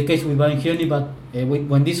this is the case with Vangioni, but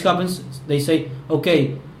when this happens, they say,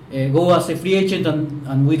 okay, go as a free agent,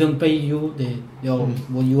 and we don't pay you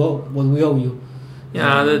what we owe you.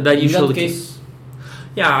 Yeah, that usually. In that case,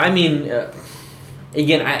 yeah, I mean,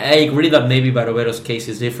 again, I agree that maybe Barovero's case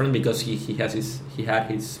is different because he had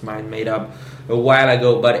his mind made up a while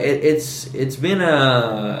ago, but it's been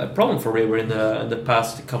a problem for River in the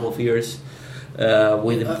past couple of years.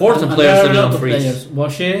 With important players living on frees.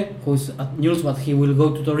 Boche, who's at news, but he will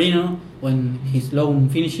go to Torino when his loan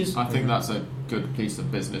finishes. I think that's a good piece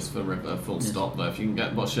of business for River, full stop. Though, if you can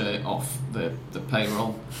get Boche off the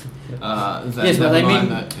payroll, then yes, but I mean,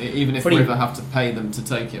 that even if River have to pay them to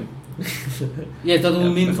take him. Yes, that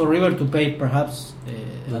would mean for River to pay perhaps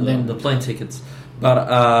and then the plane tickets. But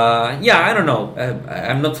I don't know.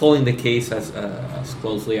 I'm not following the case as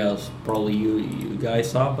closely as probably you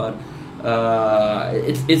guys are, but.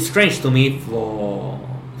 It's strange to me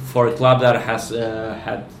for a club that has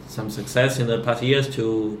had some success in the past years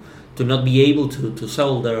to not be able to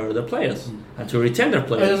sell their players and to retain their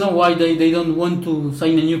players. I don't know why they don't want to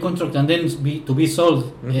sign a new contract and then be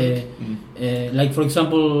sold. Like for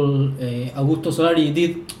example, Augusto Solari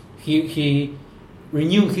did. He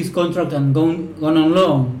renewed his contract and gone on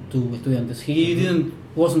loan to Estudiantes. He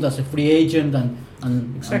wasn't as a free agent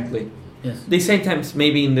and exactly. Yes. They sometimes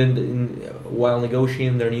maybe while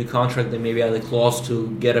negotiating their new contract, they maybe add a clause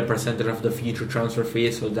to get a percentage of the future transfer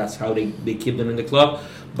fee, so that's how they keep them in the club.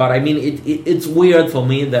 But I mean, it's weird for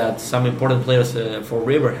me that some important players for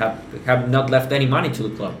River have not left any money to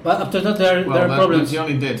the club. But after that, there are problems. He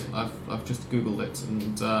only did. I've just googled it,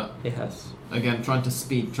 and he has. Again, trying to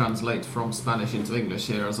speed translate from Spanish into English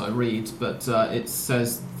here as I read, but it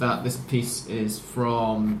says that this piece is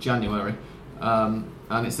from January.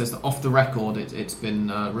 And it says that off the record, it's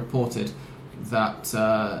been reported that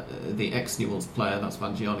the ex-Newell's player, that's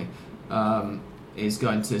Vangioni, is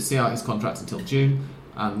going to see out his contract until June,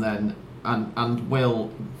 and then and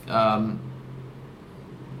will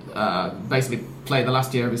basically play the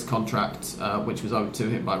last year of his contract, which was owed to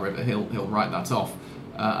him by River. He'll write that off,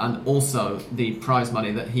 and also the prize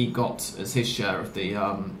money that he got as his share of the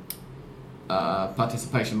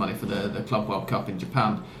participation money for the Club World Cup in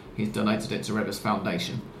Japan. He's donated it to River's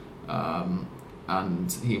foundation,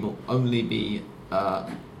 and he will only be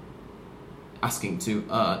asking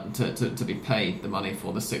to be paid the money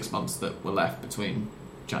for the 6 months that were left between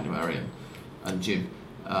January and June,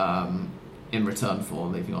 in return for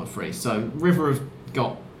leaving on free. So River have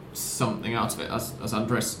got something out of it, as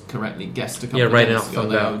Andres correctly guessed a couple of years ago.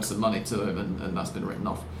 They owed some money to him, and that's been written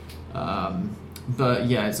off. But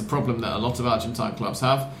yeah, it's a problem that a lot of Argentine clubs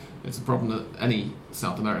have. It's a problem that any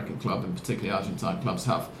South American club, and particularly Argentine clubs,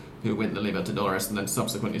 have, who win the Libertadores and then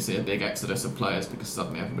subsequently see a big exodus of players because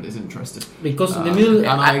suddenly everybody's interested. Because in the middle,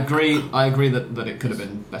 and I agree that it could have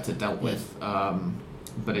been better dealt with,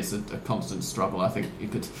 but it's a constant struggle. I think you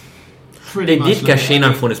could. They did cash in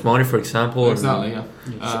on Funes Mori, for example. Exactly,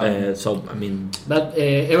 yeah. So I mean, but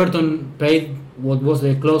Everton paid what was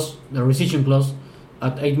the rescission clause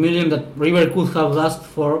at $8 million that River could have asked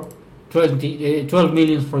for 12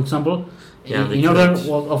 million, for example, in order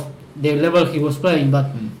of the level he was playing.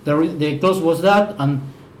 But the clause was that,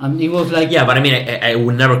 and it was like... Yeah, but I mean, I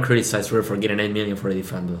would never criticize River for getting 8 million for a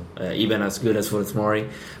defender, even as good as Funes Mori.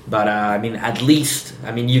 But I mean, at least,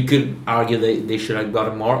 I mean, you could argue they should have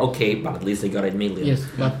gotten more. Okay, but at least they got 8 million. Yes,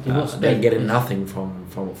 but it was they're getting nothing from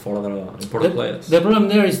other important players. The problem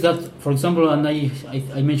there is that, for example, and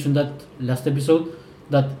I mentioned that last episode,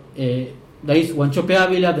 that there is Wanchope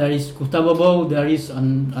Avila, there is Gustavo Bou, there is,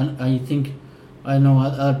 and I think, I know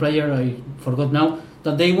other player, I forgot now,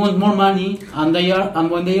 that they want more money, and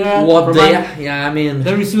when they are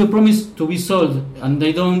they receive a promise to be sold, and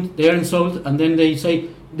they aren't sold, and then they say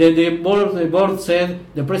the board said,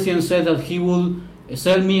 the president said that he will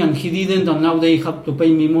sell me, and he didn't, and now they have to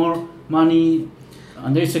pay me more money,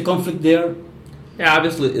 and there is a conflict there. Yeah,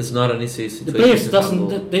 obviously it's not an easy situation. The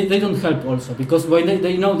players they don't help also, because when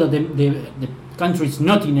they know that the country is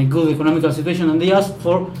not in a good economical situation, and they ask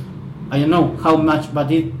for, I don't know how much,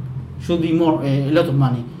 but it should be more, a lot of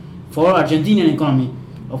money for Argentinian economy.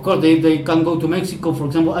 Of course, they can go to Mexico, for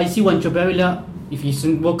example. I see Wanchope Avila, if he's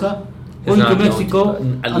in Boca, going to Mexico.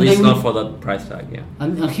 At least not for that price tag, yeah.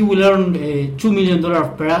 And he will earn $2 million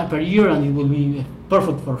per year, and it will be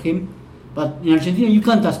perfect for him. But in Argentina, you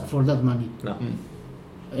can't ask for that money. No.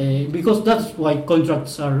 Because that's why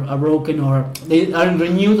contracts are broken, or they aren't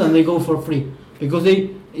renewed and they go for free. Because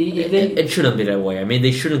it shouldn't be that way. I mean,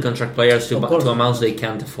 they shouldn't contract players to amounts they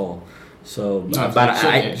can't afford. So, no, but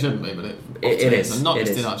it shouldn't be, but it is. And not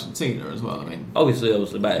just in Argentina as well. I mean, obviously,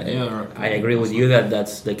 but I agree with you that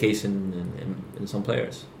that's the case in some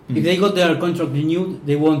players. If they got their contract renewed,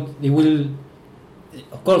 they will.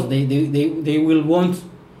 Of course, they will want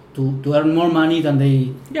to earn more money than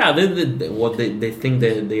they. Yeah, what they think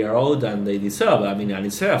they are owed and they deserve. I mean, and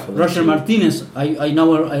it's fair for them. Roger Martinez, I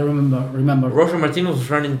remember. Roger Martinez was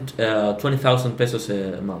running 20,000 pesos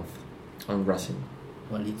a month on Racing.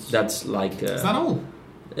 Well, that's like. Is that all?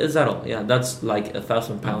 Is that all? Yeah, that's like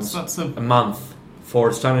 £1,000 that's a month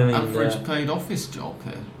for starting in average paid office job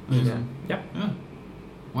here. Yeah.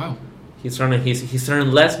 Wow. He's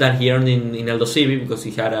earning less than he earned in El Dosivi because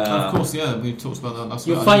he had a. Of course, yeah, we talked about that last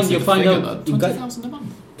week. You find out 20,000 a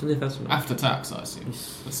month. 20,000 after tax, I assume.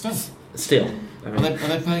 But still. I mean, are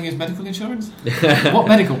they paying his medical insurance? What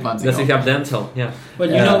medical plans? Does he have dental? Yeah. Well,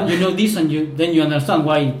 you know this, and then you understand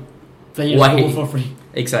why players go for free.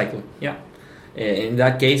 Exactly. Yeah. In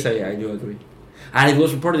that case, I do agree. And it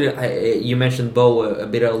was reported, you mentioned Bo a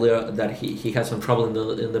bit earlier, that he had some trouble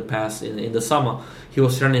in the past, in the summer. He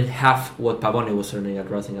was earning half what Pavone was earning at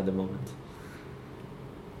Racing at the moment.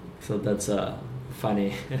 So that's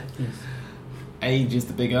funny. Yes. Age is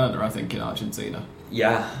the big earner, I think, in Argentina.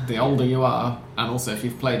 Yeah. The older you are, and also if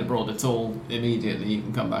you've played abroad at all, immediately you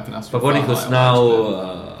can come back and ask for Pavone, who's now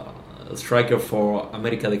a striker for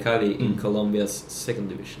América de Cali in Colombia's second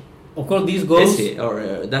division. Of course, these goals.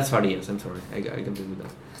 That's Farias. I'm sorry, I can do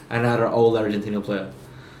that. Another old Argentinian player.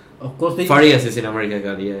 Of course, Farias is in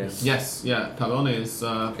America. Yeah. Yes, yeah. Pavone is.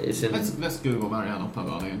 Let's Google Mariano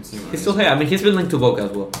Pavone and see. He's still here. I mean, he's been linked to Boca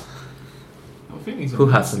as well. I think he's. Who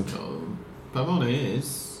hasn't? Pavone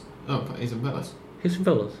is. Oh, he's in Vélez. He's in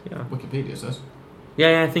Vélez. Yeah. Wikipedia says.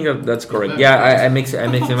 Yeah, I think that's correct. Yeah, I mix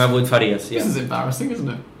him up with Farias. Yeah. This is embarrassing, isn't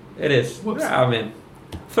it? It is. Whoops. Yeah, I mean,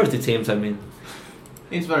 30 teams. I mean.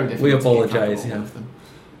 It's very difficult. We apologise.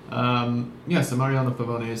 Yeah. So Mariano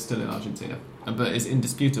Pavone is still in Argentina, but is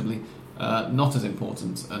indisputably not as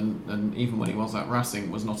important, and even when he was at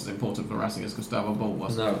Racing, was not as important for Racing as Gustavo Bou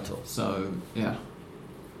was. Not at all. So yeah,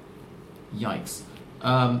 yikes.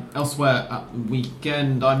 Elsewhere at the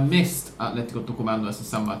weekend, I missed Atletico Tucumán versus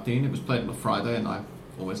San Martin. It was played on a Friday, and I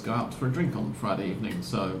always go out for a drink on Friday evening,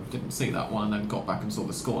 so didn't see that one, and then got back and saw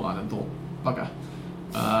the scoreline and thought, bugger.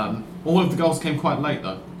 All of the goals came quite late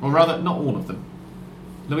though, or rather not all of them.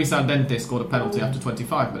 Luis Ardente scored a penalty after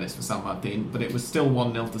 25 minutes for San Martin, but it was still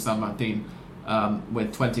 1-0 to San Martin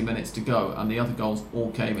with 20 minutes to go, and the other goals all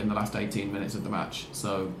came in the last 18 minutes of the match,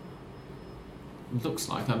 so looks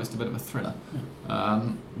like I missed a bit of a thriller.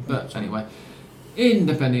 But anyway,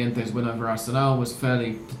 Independiente's win over Arsenal was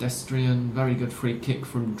fairly pedestrian. Very good free kick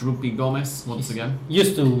from Drupi Gomez once again.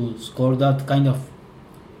 Used to score that kind of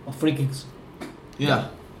free kicks. Yeah.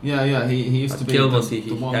 He used to be Quilmes,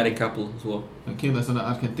 the one. He had a couple as well. Quilmes and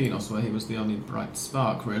Argentinos, where he was the only bright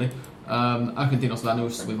spark, really. Argentinos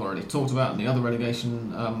Lanús, we've already talked about, and the other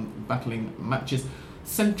relegation battling matches.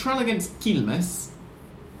 Central against Quilmes,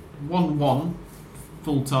 1-1,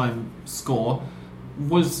 full-time score,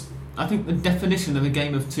 was, I think, the definition of a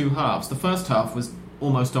game of two halves. The first half was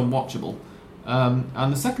almost unwatchable,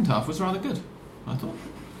 and the second half was rather good, I thought.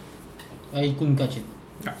 I couldn't catch it.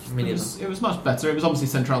 It was much better. It was obviously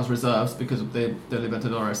Central's reserves because of the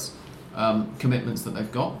Libertadores commitments that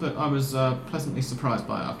they've got, but I was pleasantly surprised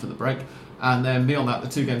by it after the break. And then beyond that, the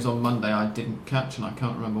 2 games on Monday I didn't catch, and I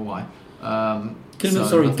can't remember why.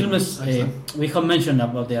 Quilmes, we have mentioned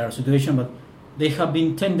about their situation, but they have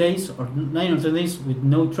been 10 days or 9 or 10 days with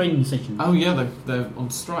no training session. Oh yeah, they're on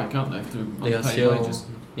strike, aren't they? Through unpaid wages.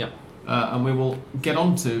 Yeah. And we will get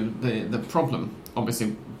on to the problem.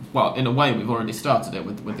 Obviously, well, in a way, we've already started it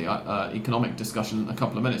with the economic discussion a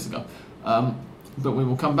couple of minutes ago. But we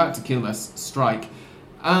will come back to Quilmes' strike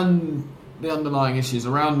and the underlying issues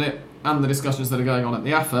around it, and the discussions that are going on at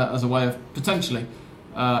the AFA as a way of potentially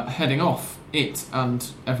heading off it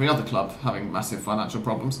and every other club having massive financial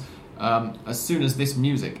problems as soon as this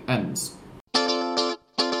music ends.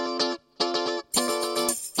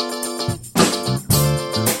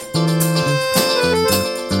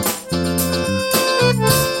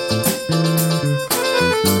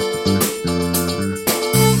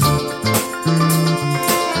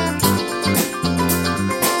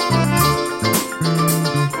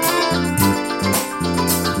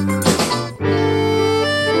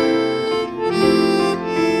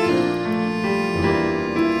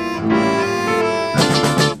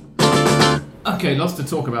 Okay, lots to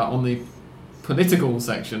talk about on the political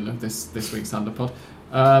section of this week's Underpod.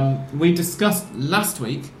 We discussed last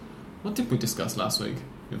week... What did we discuss last week,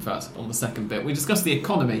 in fact, on the second bit? We discussed the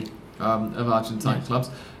economy of Argentine clubs,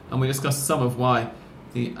 and we discussed some of why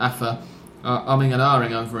the AFA are umming and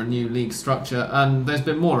ahhing over a new league structure, and there's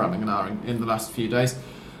been more umming and ahhing in the last few days.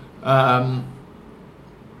 And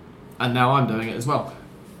now I'm doing it as well.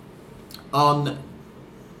 On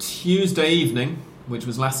Tuesday evening, which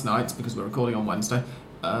was last night because we're recording on Wednesday,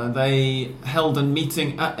 they held a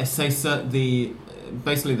meeting at Ezeiza.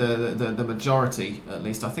 Basically the majority, at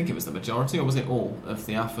least I think it was the majority, or was it all, of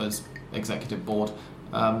the AFA's executive board,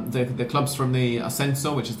 the clubs from the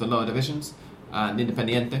Ascenso, which is the lower divisions, and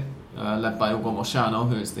Independiente, led by Hugo Moyano,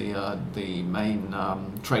 who is the main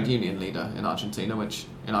trade union leader in Argentina, which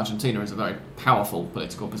in Argentina is a very powerful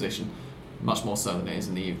political position, much more so than it is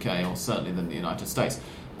in the UK, or certainly than the United States.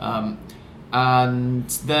 And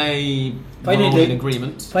they were all in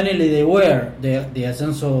agreement. Finally, they were the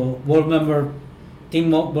Ascenso board members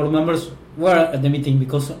were at the meeting,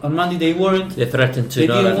 because on Monday they weren't. They threatened to. They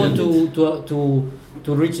didn't want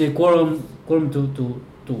to reach the quorum to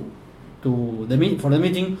the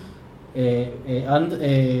meeting, and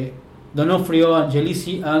Donofrio,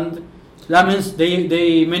 Angelici, and Lamens,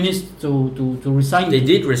 they managed to resign. They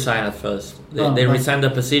did resign at first. They resigned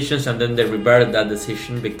their positions, and then they reverted that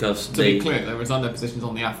decision because be clear, they resigned their positions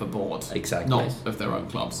on the AFA board, exactly, not of their own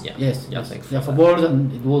clubs. Yeah. Yes, yeah, the AFA board,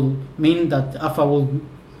 and it will mean that AFA will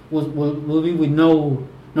be with no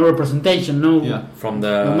representation, from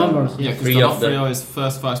the members. Yeah, because Donofrio is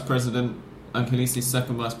first vice president, Angelici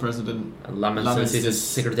second vice president, and Lamens is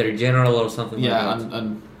secretary general or something. Yeah, like that.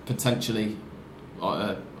 and potentially.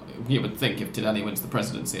 You would think if Tidani wins the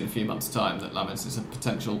presidency in a few months' time that Lamens is a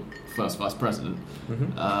potential first vice president.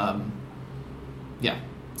 Mm-hmm.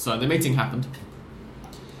 So the meeting happened.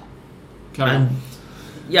 And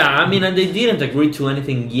they didn't agree to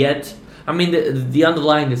anything yet. I mean, the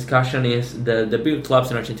underlying discussion is the big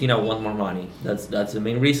clubs in Argentina want more money. That's the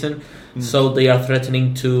main reason. So they are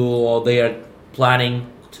threatening or they are planning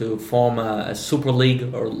to form a super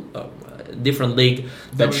league or different league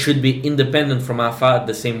that should be independent from AFA,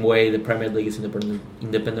 the same way the Premier League is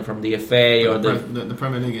independent from the FA, or the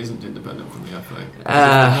Premier League isn't independent from the FA. If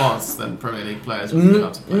it was, then Premier League players would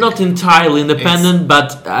have to play. Not entirely independent,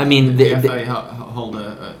 but I mean the FA hold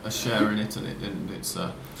a share in it, and it's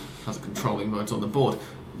has a controlling vote on the board.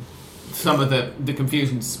 Some of the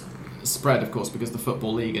confusion spread, of course, because the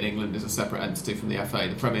Football League in England is a separate entity from the FA.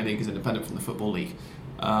 The Premier League is independent from the Football League.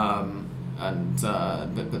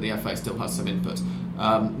 But the FA still has some input.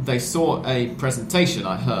 They saw a presentation,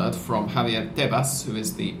 I heard, from Javier Tebas, who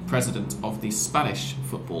is the president of the Spanish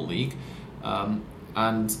Football League,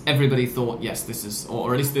 and everybody thought, yes, this is,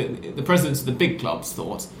 or at least the presidents of the big clubs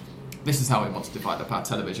thought, this is how we want to divide up our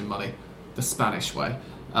television money, the Spanish way.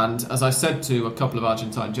 And as I said to a couple of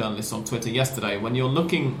Argentine journalists on Twitter yesterday, when you're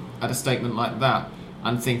looking at a statement like that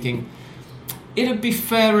and thinking, it'd be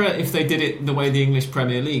fairer if they did it the way the English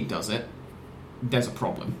Premier League does it, there's a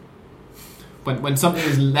problem. When something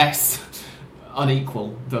is less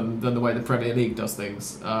unequal than the way the Premier League does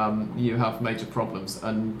things, you have major problems.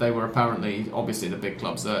 And they were apparently, obviously the big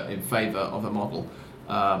clubs are in favour of a model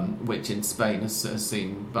which in Spain has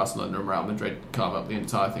seen Barcelona and Real Madrid carve up the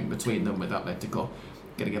entire thing between them, with Atletico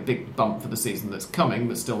getting a big bump for the season that's coming,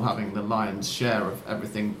 but still having the lion's share of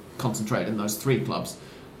everything concentrated in those three clubs.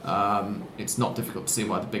 It's not difficult to see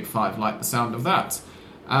why the Big Five like the sound of that.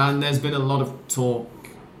 And there's been a lot of talk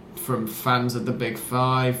from fans of the Big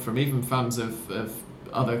Five, from even fans of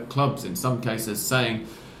other clubs in some cases, saying,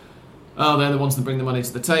 oh, they're the ones that bring the money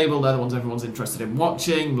to the table, they're the ones everyone's interested in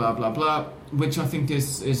watching, blah, blah, blah, which I think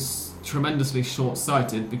is tremendously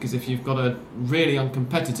short-sighted, because if you've got a really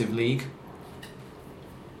uncompetitive league,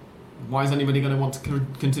 why is anybody going to want to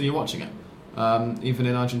continue watching it, even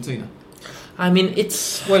in Argentina? I mean,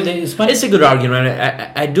 it's a good argument.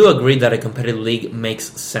 I do agree that a competitive league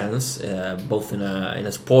makes sense, both in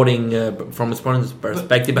a sporting from a sporting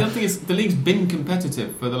perspective. But the other thing is, the league's been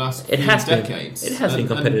competitive for the last few decades. It has been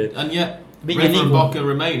competitive, and yet River and Boca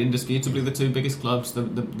remain indisputably the two biggest clubs, the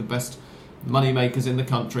best money makers in the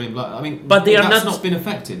country. I mean, but they are not been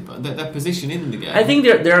affected, but their position in the game. I think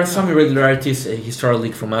there are some irregularities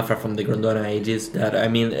historically from AFA, from the Grondona ages, that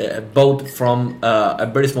both from a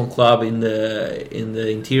very small club in the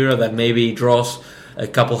interior that maybe draws a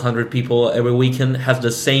couple hundred people every weekend has the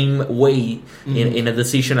same weight in a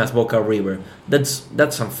decision as Boca River. That's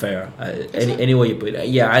unfair. Any way you put it.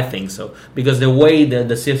 Yeah, I think so. Because the way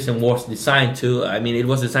the system was designed to, it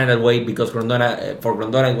was designed that way because for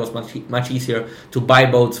Grondona it was much easier to buy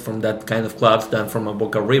votes from that kind of clubs than from a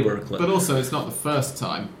Boca River club. But also, it's not the first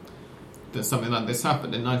time that something like this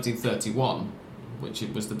happened. In 1931, which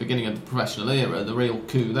it was the beginning of the professional era, the real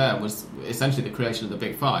coup there was essentially the creation of the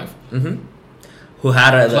Big Five. Mm-hmm. Who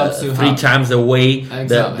had three times the way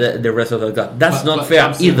the rest of the club. That's not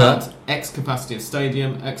fair either. Had X capacity of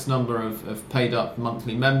stadium, X number of paid up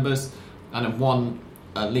monthly members, and have won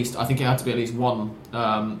at least, I think it had to be at least one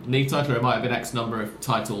league title, or it might have been X number of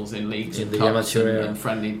titles in leagues and cups and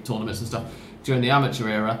friendly tournaments and stuff. During the amateur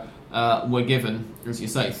era, were given, as you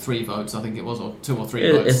say, 3 votes, I think it was, or 2 or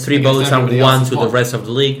 3 votes. It's 3 votes and 1 to the rest of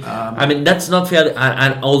the league. That's not fair.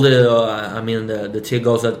 And all the tier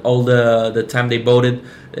goes that all the time they voted,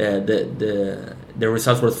 the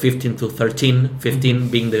results were 15 to 13. 15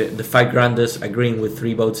 being the 5 grandest, agreeing with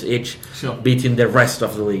 3 votes each, beating the rest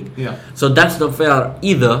of the league. Yeah. So that's not fair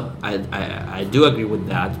either. I do agree with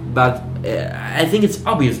that, but I think it's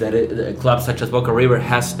obvious that a club such as Boca River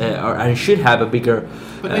has or should have a bigger.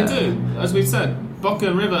 But they do, as we said. Boca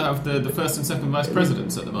and River have the first and second vice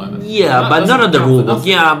presidents at the moment. Yeah, but not on the rule book.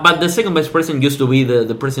 Yeah, but the second vice president used to be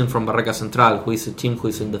the president from Barraca Central, who is a team who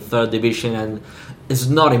is in the 3rd division and is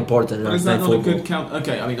not important. But is that not a good count?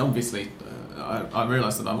 Okay, obviously, I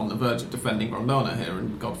realise that I'm on the verge of defending Grondona here,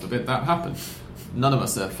 and God forbid that happen. None of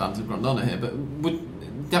us are fans of Grondona here, but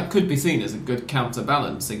that could be seen as a good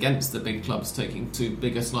counterbalance against the big clubs taking too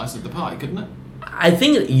big a slice of the pie, couldn't it? I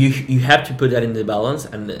think you have to put that in the balance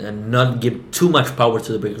and not give too much power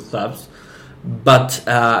to the bigger clubs. But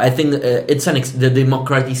I think it's the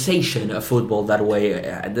democratization of football that way.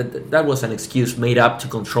 That was an excuse made up to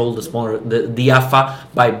control the AFA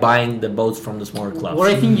by buying the votes from the smaller clubs. What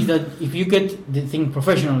I think is that if you get the thing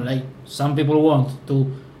professional, like some people want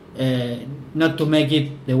to, not to make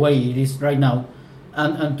it the way it is right now,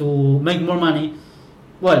 and to make more money,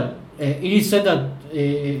 well, it is said that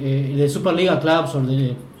the Superliga clubs or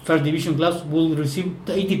the first division clubs will receive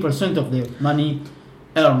 80% of the money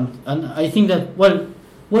earned, and I think that, well,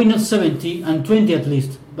 why not 70 and 20 at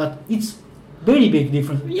least? But it's very big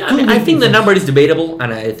difference. Yeah, I think the number is debatable,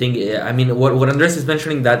 and I think what Andres is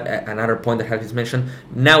mentioning, that another point that has been mentioned,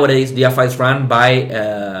 nowadays the AFA is run by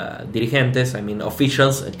dirigentes,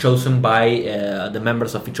 officials chosen by the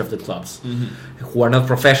members of each of the clubs, who are not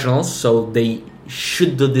professionals, so they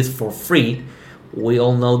should do this for free. We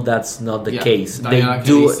all know that's not the case. Diana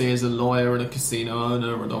Canisi is a lawyer and a casino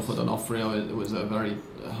owner. Rodolfo D'Onofrio was a very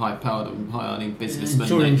high-powered and high-earning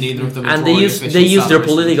businessman. Neither of them. And they use their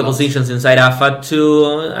political positions inside AFA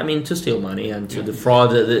to steal money and to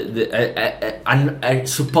defraud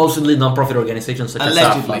supposedly non-profit organizations such as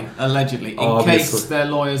AFA. Allegedly, in case their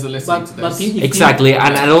lawyers are listening to this. Exactly,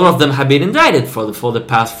 and a lot of them have been indicted for the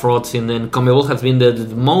past frauds. And CONMEBOL has been the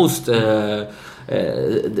most.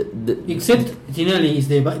 Except Tinelli is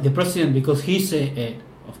the president, because he's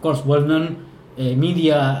of course well-known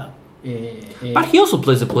media. But he also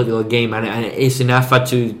plays a political game and is enough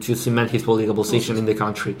to cement his political position in the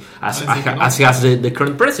country, as he has the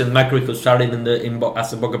current president Macri, who started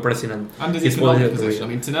as a Boca president. And his economic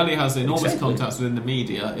position. Tinelli has enormous contacts within the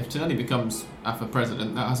media. If Tinelli becomes AFA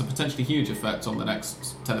president, that has a potentially huge effect on the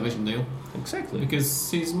next television deal. Exactly,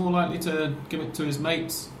 because he's more likely to give it to his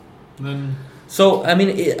mates than. So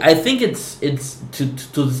I think it's to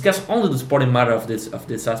discuss only the sporting matter of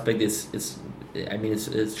this aspect is I mean,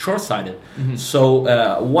 it's short-sighted.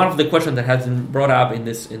 So one of the questions that has been brought up in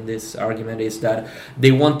this argument is that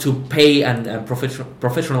they want to pay and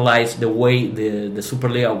professionalize the way the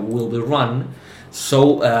Superliga will be run.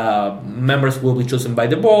 So members will be chosen by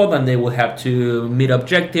the board, and they will have to meet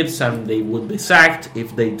objectives, and they will be sacked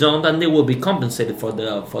if they don't, and they will be compensated for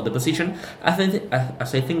the position. As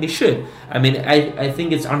I think they should. I mean, I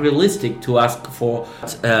think it's unrealistic to ask for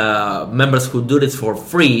members who do this for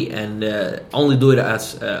free and only do it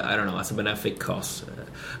as as a benefit cause.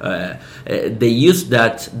 They use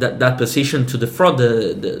that position to defraud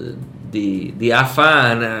the AFA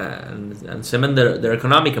and cement their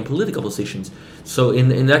economic and political positions. So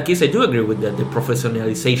in that case, I do agree with the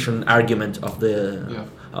professionalization argument of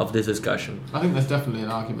this discussion. I think there's definitely an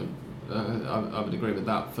argument. I would agree with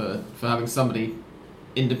that for having somebody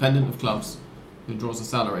independent of clubs who draws a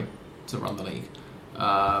salary to run the league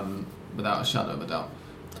without a shadow of a doubt.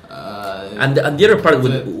 And the other part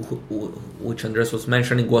which Andres was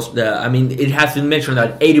mentioning was it has been mentioned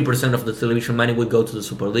that 80% of the television money would go to the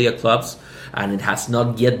Superliga clubs, and it has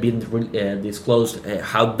not yet been disclosed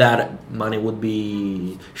how that money would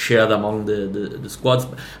be shared among the squads.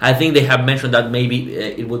 I think they have mentioned that maybe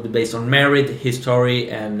it would be based on merit, history,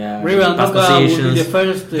 and past positions.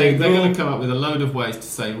 They're going to come up with a load of ways to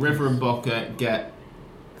say River and Boca get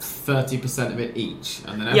 30% of it each,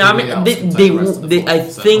 and then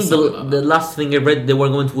the last thing I read, they were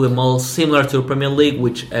going to a model similar to the Premier League,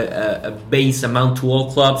 which a base amount to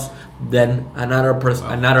all clubs, then another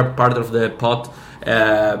part of the pot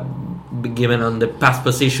given on the past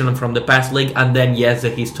position from the past league, and then the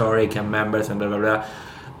historic and members and blah blah blah.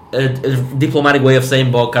 A diplomatic way of saying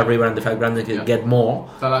Boca, River, and the Five Grandes get more.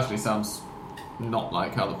 That actually sounds not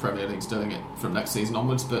like how the Premier League's doing it from next season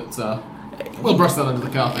onwards, but. We'll brush that under the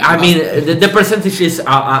carpet. I mean, the percentages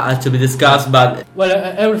are to be discussed, but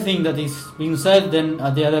everything that is being said, then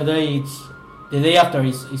at the other day, the day after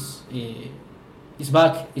is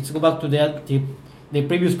back. It's go back to the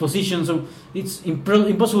previous position. So it's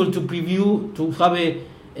impossible to preview, to have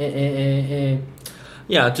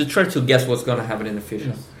to try to guess what's going to happen in the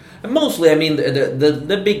future. Yes. And mostly, I mean,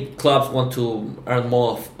 the big clubs want to earn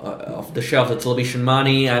more of the share of the television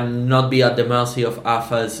money and not be at the mercy of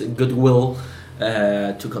AFA's goodwill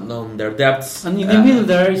to condone their debts. And in the middle,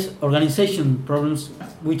 there is organization problems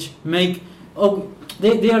which make...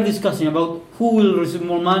 they are discussing about who will receive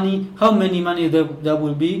more money, how many money there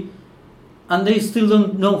will be, and they still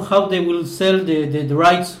don't know how they will sell the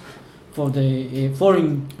rights for the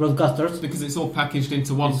foreign broadcasters, because it's all packaged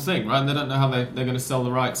into one thing, right? And they don't know how they're going to sell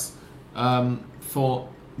the rights for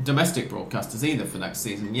domestic broadcasters either for next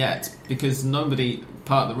season yet, because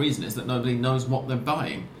part of the reason is that nobody knows what they're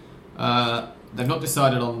buying. They've not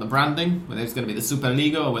decided on the branding, whether it's going to be the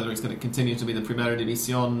Superliga or whether it's going to continue to be the Primera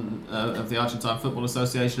División of the Argentine Football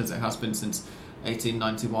Association, as it has been since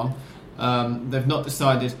 1891. They've not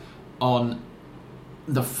decided on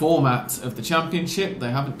the format of the championship. They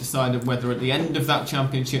haven't decided whether at the end of that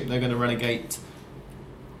championship they're going to relegate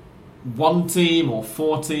one team or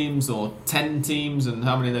 4 teams or 10 teams, and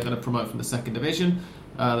how many they're going to promote from the second division.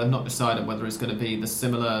 They've not decided whether it's going to be the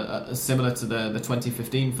similar to the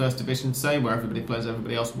 2015 first division, say, where everybody plays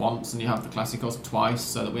everybody else once and you have the Clásicos twice,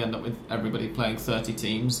 so that we end up with everybody playing 30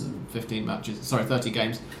 teams and 30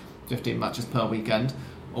 games, 15 matches per weekend,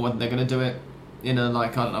 or whether they're going to do it in a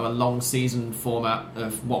long season format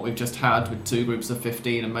of what we've just had, with 2 groups of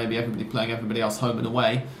 15 and maybe everybody playing everybody else home and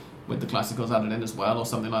away, with the Clásicos added in as well, or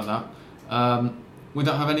something like that. We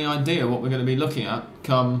don't have any idea what we're going to be looking at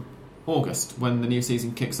come August, when the new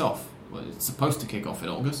season kicks off. Well, it's supposed to kick off in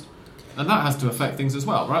August, and that has to affect things as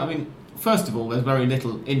well, right? I mean, first of all, there's very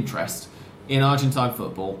little interest in Argentine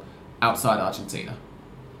football outside Argentina.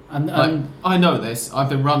 And I know this. I've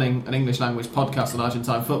been running an English language podcast on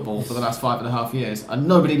Argentine football for the last 5.5 years, and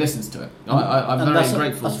nobody listens to it. I'm very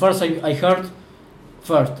grateful. As far as I heard,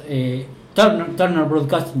 first, Turner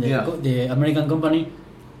Broadcasting, the American company,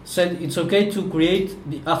 said it's okay to create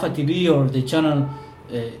the AFA TV or the channel,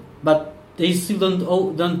 but they still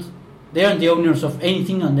don't. They aren't the owners of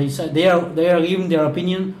anything, and they are giving their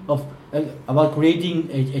opinion of about creating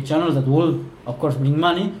a channel that will, of course, bring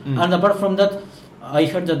money. And apart from that, I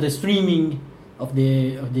heard that the streaming of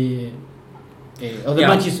the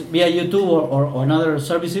matches via YouTube or on other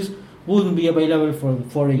services wouldn't be available for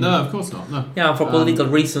foreign. No, of course not. No. Yeah, for political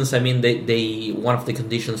reasons. I mean, they one of the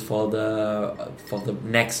conditions for the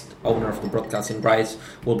next owner of the broadcasting rights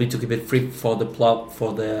will be to keep it free for the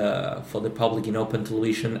public in open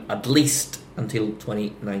television at least until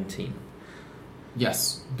 2019.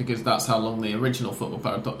 Yes, because that's how long the original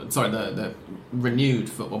the renewed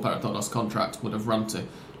Football Para Todos contract would have run to.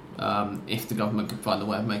 if the government could find a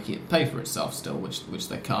way of making it pay for itself still, which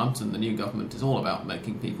they can't, and the new government is all about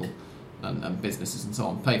making people and businesses and so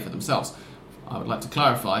on pay for themselves. I would like to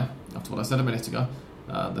clarify, after what I said a minute ago,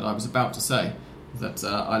 that I was about to say that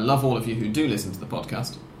I love all of you who do listen to the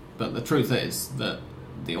podcast, but the truth is that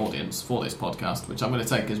the audience for this podcast, which I'm going to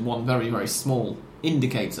take as one very, very small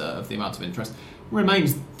indicator of the amount of interest,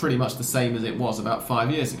 remains pretty much the same as it was about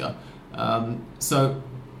 5 years ago. So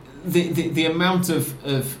the amount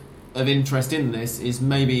of interest in this is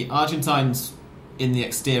maybe Argentines in the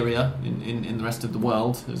exterior, in the rest of the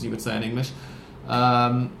world, as you would say in English,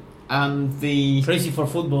 and the crazy for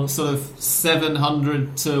football sort of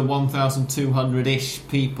 700 to 1,200-ish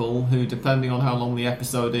people who, depending on how long the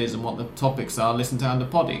episode is and what the topics are, listen to Hand of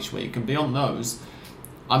Pod each week. And beyond those,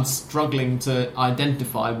 I'm struggling to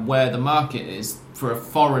identify where the market is for a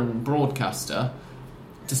foreign broadcaster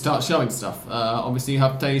to start showing stuff. Obviously, you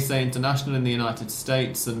have TSA International in the United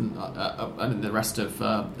States and in the rest of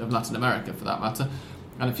Latin America, for that matter,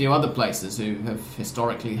 and a few other places who have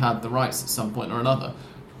historically had the rights at some point or another.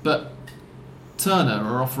 But Turner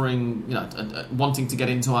are offering, wanting to get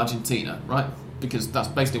into Argentina, right? Because that's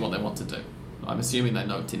basically what they want to do. I'm assuming they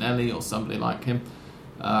know Tinelli or somebody like him,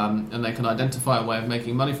 and they can identify a way of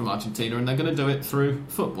making money from Argentina, and they're going to do it through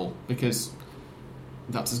football, because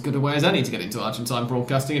that's as good a way as any to get into Argentine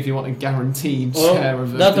broadcasting if you want a guaranteed share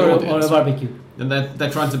of the audience. Or a barbecue. And they're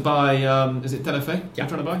trying to buy, is it Telefe? Yeah. They're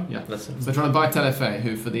trying to buy? Yeah. That's it. So they're trying to buy Telefe,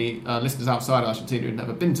 who, for the listeners outside Argentina who've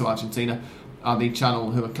never been to Argentina, are the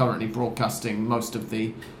channel who are currently broadcasting most of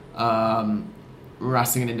the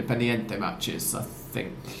Racing and Independiente matches, I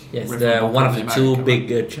think. Yes, they're one of the two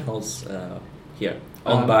big channels here,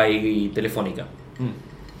 owned by Telefónica.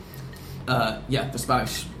 The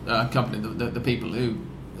Spanish company, the people who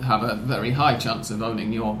have a very high chance of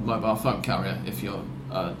owning your mobile phone carrier if you're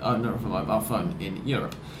an owner of a mobile phone in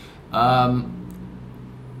Europe. And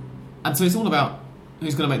so it's all about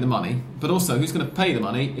who's going to make the money, but also who's going to pay the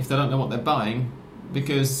money if they don't know what they're buying,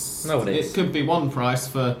 because it could be one price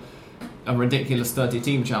for a ridiculous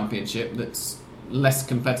 30-team championship that's less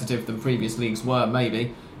competitive than previous leagues were,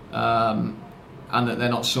 maybe, and that they're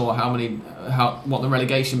not sure what the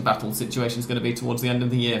relegation battle situation is going to be towards the end of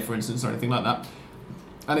the year, for instance, or anything like that.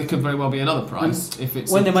 And it could very well be another price if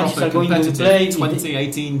it's a proper competitive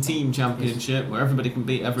 2018-team championship where everybody can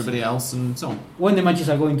beat everybody else and so on. When the matches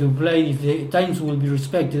are going to play, if the times will be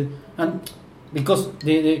respected, and because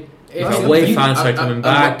the away fans are coming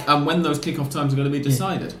back, and when those kickoff times are going to be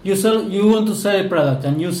decided. You want to sell a product,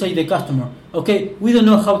 and you say to the customer, okay, we don't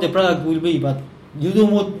know how the product will be, but do you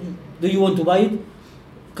want to buy it?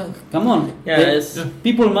 Come on,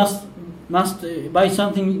 people must buy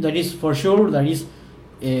something that is for sure, that is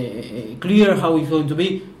clear how it's going to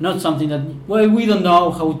be, not something that we don't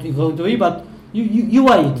know how it's going to be, but you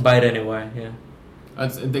buy it. Buy it anyway, yeah.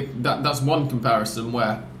 That's one comparison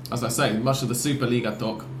where, as I say, much of the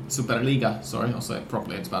Superliga, sorry, I'll say it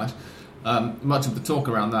properly in Spanish, much of the talk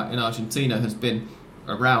around that in Argentina has been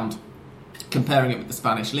around comparing it with the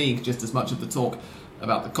Spanish league, just as much of the talk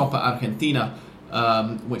about the Copa Argentina,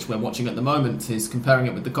 which we're watching at the moment, is comparing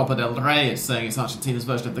it with the Copa del Rey. It's saying it's Argentina's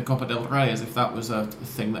version of the Copa del Rey, as if that was a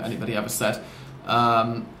thing that anybody ever said.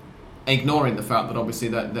 Ignoring the fact that obviously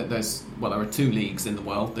there are two leagues in the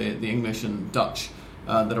world, the English and Dutch,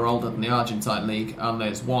 that are older than the Argentine league, and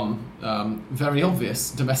there's one very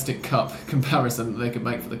obvious domestic cup comparison that they could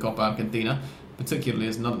make for the Copa Argentina, particularly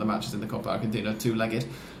as none of the matches in the Copa Argentina are two-legged.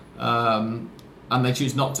 And they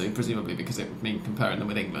choose not to, presumably because it would mean comparing them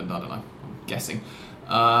with England, I don't know. Guessing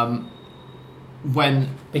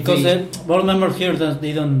because the board members here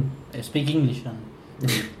they don't speak English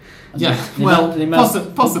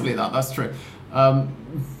possibly that's true,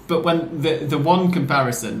 but when the one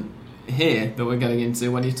comparison here that we're getting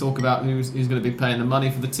into, when you talk about who's going to be paying the money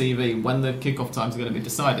for the TV when the kickoff times are going to be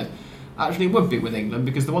decided, actually would be with England,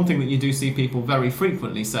 because the one thing that you do see people very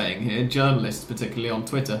frequently saying here, journalists particularly on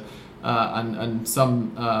Twitter, and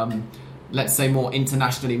some let's say more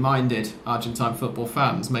internationally minded Argentine football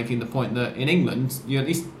fans, making the point that in England you at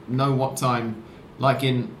least know what time, like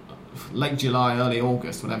in late July, early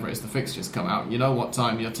August, whenever it is the fixtures come out, you know what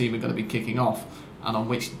time your team are going to be kicking off and on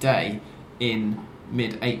which day in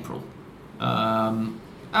mid-April. And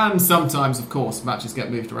sometimes, of course, matches get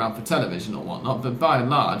moved around for television or whatnot, but by and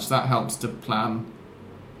large that helps to plan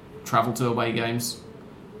travel to away games,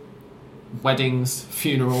 weddings,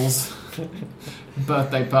 funerals,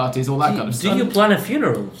 birthday parties, all that kind of stuff. Do you plan a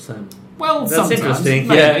funeral, Sam? Well, that's sometimes, interesting.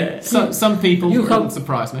 Maybe. Yeah. Some people wouldn't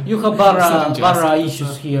surprise me. You have barra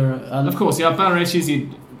issues here. Of course, you have barra issues.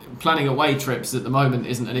 Planning away trips at the moment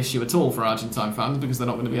isn't an issue at all for Argentine fans because they're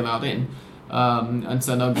not going to be allowed in. and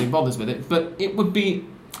so nobody bothers with it. But it would be...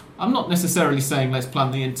 I'm not necessarily saying let's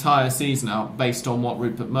plan the entire season out based on what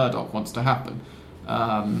Rupert Murdoch wants to happen,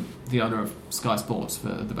 the owner of Sky Sports, for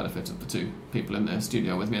the benefit of the two people in the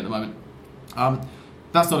studio with me at the moment.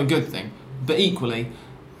 That's not a good thing. But equally,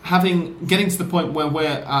 getting to the point where we're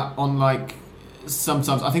at on, like,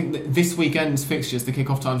 sometimes, I think this weekend's fixtures, the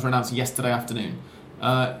kick-off times were announced yesterday afternoon.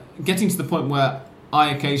 Getting to the point where I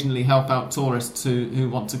occasionally help out tourists who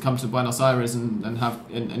want to come to Buenos Aires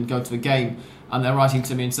and go to a game, and they're writing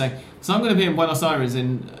to me and saying, so I'm going to be in Buenos Aires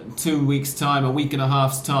in 2 weeks' time, a week and a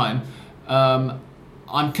half's time.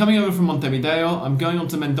 I'm coming over from Montevideo. I'm going on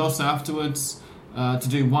to Mendoza afterwards to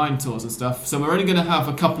do wine tours and stuff. So we're only going to have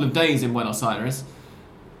a couple of days in Buenos Aires,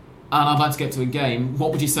 and I'd like to get to a game.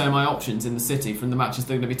 What would you say are my options in the city from the matches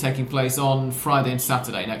that are going to be taking place on Friday and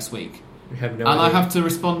Saturday next week? We have no idea. I have to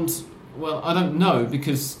respond, well, I don't know,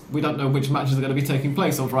 because we don't know which matches are going to be taking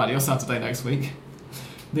place on Friday or Saturday next week.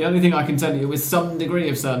 The only thing I can tell you with some degree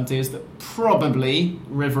of certainty is that probably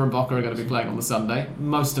River and Boca are going to be playing on the Sunday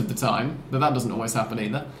most of the time, but that doesn't always happen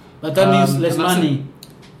either. But that means less money.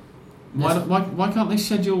 Why can't they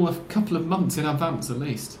schedule a couple of months in advance at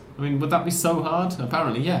least? I mean, would that be so hard?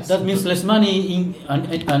 Apparently, yes. That means less money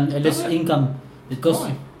and less income,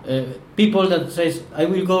 because people that says, I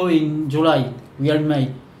will go in July, we are in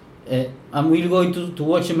May, and we'll go to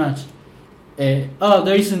watch a match.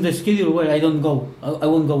 There isn't a schedule where I don't go. I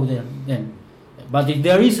won't go there then. But if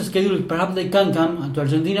there is a schedule, perhaps they can come to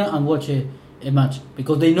Argentina and watch a match,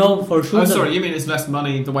 because they know for sure. Oh, sorry, you mean it's less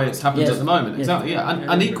money the way it's happened at the moment? Yes. Exactly, yeah.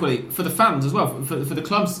 And equally, for the fans as well, for the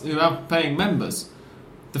clubs who are paying members,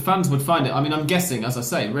 the fans would find it. I mean, I'm guessing, as I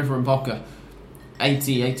say, River and Boca,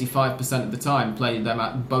 80-85% of the time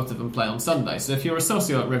both of them play on Sunday. So if you're a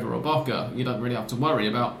socio at River or Boca, you don't really have to worry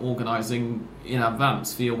about organising in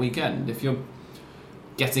advance for your weekend. If you're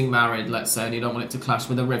getting married, let's say, and you don't want it to clash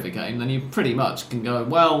with a River game, then you pretty much can go,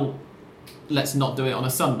 well, let's not do it on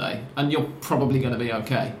a Sunday, and you're probably going to be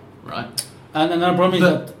okay, right? And another problem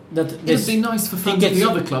is that it would be nice for fans of the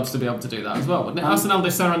other clubs to be able to do that as well, wouldn't it? Arsenal de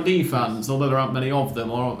Sarandí fans, although there aren't many of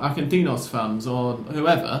them, or Argentinos fans, or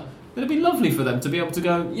whoever, it'd be lovely for them to be able to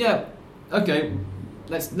go, yeah, okay,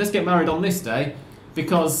 let's get married on this day,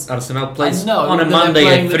 because Arsenal plays on a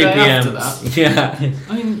Monday at 3 p.m. Yeah.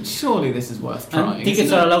 I mean, surely this is worth trying. And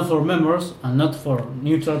tickets are allowed for members and not for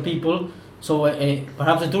neutral people. So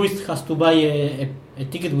perhaps the tourist has to buy a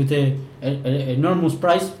ticket with an enormous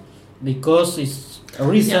price, because it's a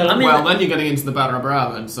resale. Yeah, I mean, well, then you're getting into the Barra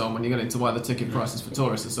Brava and so on, when you get into why the ticket prices for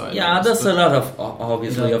tourists are so enormous. There's a lot of,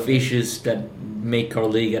 obviously, of issues that make our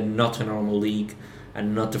league and not a normal league,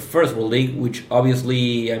 and not the first world league, which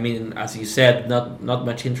obviously, I mean, as you said, not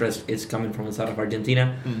much interest is coming from inside of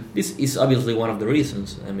Argentina. This is obviously one of the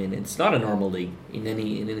reasons. I mean, it's not a normal league in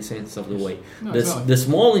any sense of the way. No, the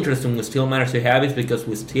small interest we still manage to have is because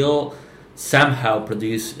we still somehow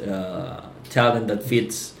produce talent that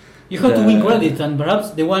fits. You have to win credit, and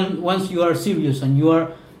perhaps once you are serious and you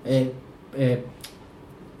are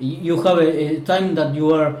you have a time that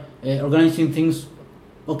you are organizing things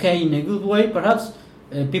okay in a good way, perhaps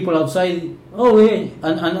people outside,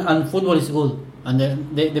 and football is good, and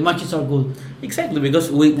the matches are good. Exactly, because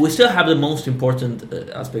we still have the most important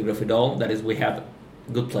aspect of it all, that is we have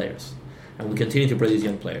good players, and we continue to produce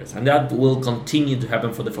young players, and that will continue to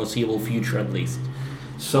happen for the foreseeable future at least.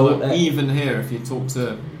 So even here, if you talk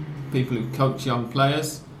to people who coach young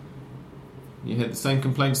players, you hear the same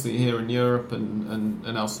complaints that you hear in Europe and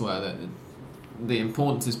elsewhere, that the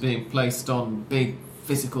importance is being placed on big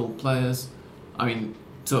physical players. I mean,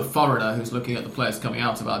 to a foreigner who's looking at the players coming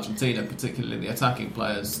out of Argentina, particularly the attacking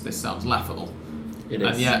players, this sounds laughable. It is.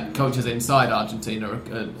 And yet, coaches inside Argentina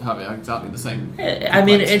are having exactly the same. I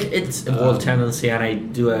mean, it's a world tendency, and I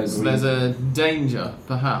do agree. So there's a danger,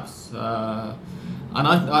 perhaps, and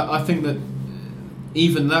I think that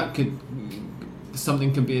even that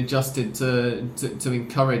something can be adjusted to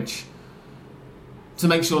encourage, to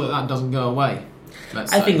make sure that doesn't go away.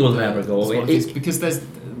 I think it will never go away. Because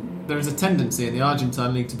there is a tendency in the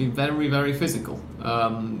Argentine league to be very, very physical.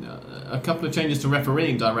 A couple of changes to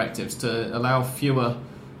refereeing directives to allow fewer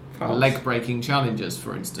leg-breaking challenges,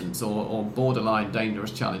 for instance, or borderline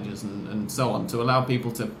dangerous challenges, and so on, to allow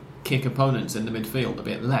people to kick opponents in the midfield a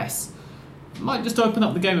bit less. Might just open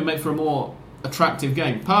up the game and make for a more attractive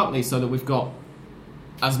game, partly so that we've got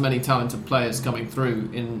as many talented players coming through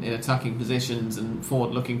in attacking positions and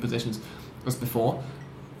forward-looking positions as before,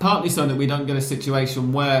 partly so that we don't get a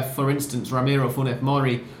situation where, for instance, Ramiro Funes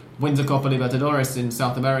Mori wins a Copa Libertadores in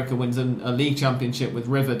South America, wins a league championship with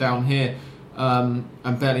River down here,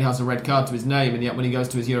 and barely has a red card to his name, and yet when he goes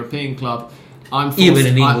to his European club, Even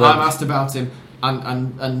in England. I'm asked about him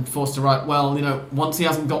and forced to write, well, once he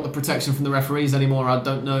hasn't got the protection from the referees anymore, I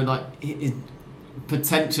don't know,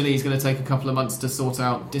 potentially he's going to take a couple of months to sort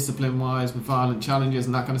out discipline-wise with violent challenges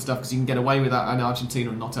and that kind of stuff, because you can get away with that in Argentina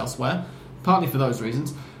and not elsewhere. Partly for those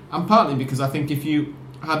reasons, and partly because I think if you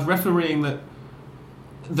had refereeing that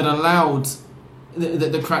allowed,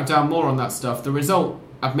 that cracked down more on that stuff, the result,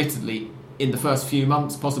 admittedly, in the first few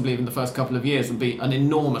months, possibly even the first couple of years, would be an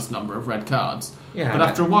enormous number of red cards. Yeah, but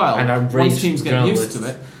after a while, once teams get used to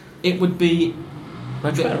it, it would be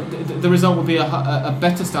the result would be a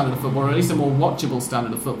better standard of football, or at least a more watchable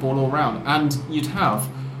standard of football all round. And you'd have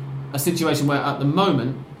a situation where, at the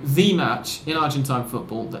moment, the match in Argentine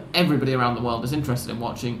football that everybody around the world is interested in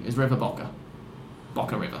watching is River Boca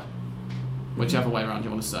River, whichever way around you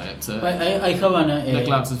want to say it. I have Nick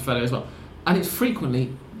Lance is fairly as well, and it's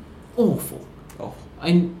frequently awful,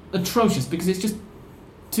 and atrocious, because it's just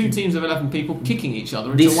two teams of 11 people kicking each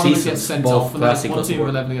other until one of them gets sent off, and then one team of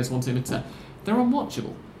 11 against one team of 10. They're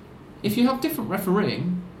unwatchable. If you have different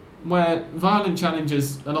refereeing, where violent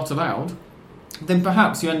challenges are not allowed, then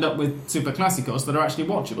perhaps you end up with Super Clásicos that are actually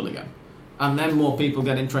watchable again. And then more people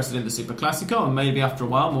get interested in the Super Clásico, and maybe after a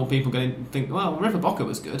while more people think, well, River Boca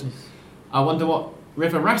was good. I wonder what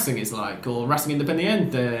River Racing is like, or Racing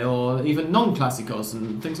Independiente, or even non-Clásicos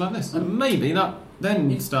and things like this. And maybe that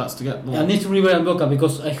then starts to get more... And it's River and Boca,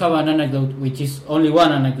 because I have an anecdote, which is only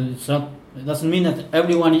one anecdote. It doesn't mean that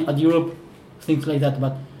everyone at Europe thinks like that,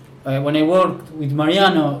 but when I worked with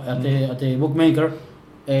Mariano at the bookmaker,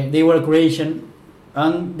 they were Croatian,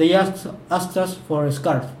 and they asked us for a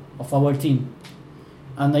scarf of our team.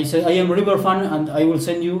 And I said, I am a River fan, and I will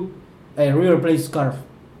send you a River Plate scarf.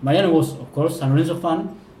 Mariano was, of course, San Lorenzo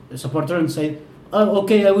fan, a supporter, and said, oh,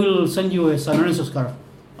 okay, I will send you a San Lorenzo scarf.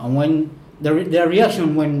 And when their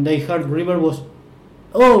reaction when they heard River was,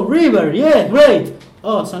 oh, River, yeah, great.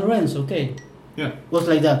 Oh, San Lorenzo, okay. Yeah. Was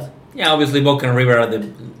like that. Yeah, obviously Boca and River are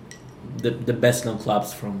the best known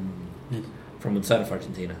clubs from outside of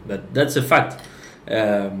Argentina. That's a fact.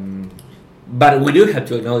 But we do have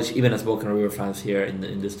to acknowledge, even as Boca and River fans here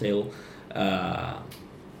in this table,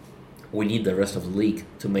 we need the rest of the league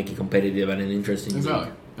to make it competitive and an interesting exactly.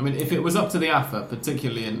 league. I mean, if it was up to the AFA,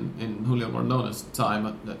 particularly in Julio Grondona's time,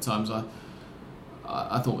 at times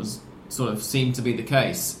I thought was sort of seemed to be the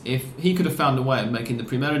case. If he could have found a way of making the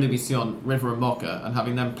Primera División River and Boca and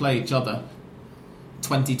having them play each other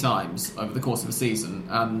 20 times over the course of a season,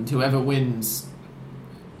 and whoever wins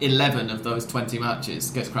 11 of those 20 matches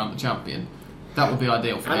gets crowned the champion, that would be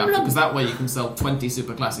ideal for the AFA, because that way you can sell 20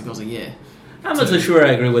 Super Clásicos a year. I'm not so sure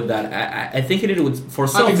I agree with that. I think it would, for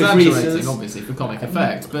selfish reasons, obviously, for comic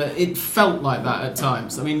effect, but it felt like that at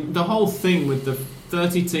times. I mean, the whole thing with the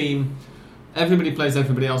 30-team, everybody plays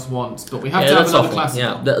everybody else once, but we have to have another Clásico.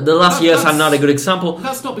 Yeah, the last years are not a good example.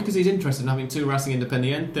 That's not because he's interested in having two Racing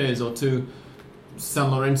Independientes or two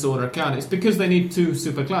San Lorenzo or Huracán. It's because they need two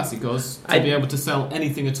Super Clásicos to be able to sell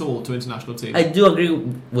anything at all to international teams. I do agree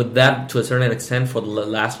with that to a certain extent for the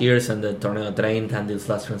last years and the Torneo 30 and this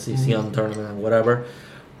last transition tournament and whatever.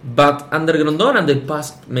 But under Grondona, in the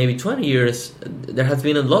past maybe 20 years, there has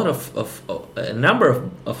been a lot of a number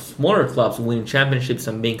of smaller clubs winning championships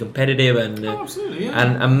and being competitive and absolutely,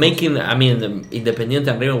 yeah. and making. I mean, Independiente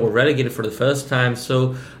and River were relegated for the first time,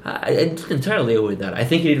 so I don't entirely agree with that. I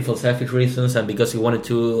think he did it for selfish reasons and because he wanted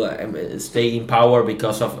to stay in power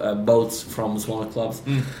because of votes from smaller clubs.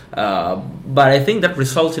 But I think that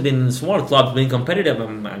resulted in smaller clubs being competitive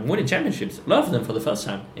and winning championships. A lot of them for the first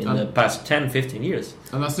time in the past 10, 15 years.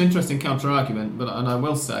 And that's an interesting counter-argument, and I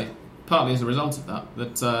will say, partly as a result of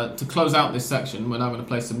that to close out this section, we're now going to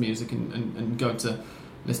play some music and go to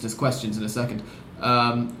listeners' questions in a second.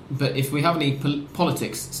 But if we have any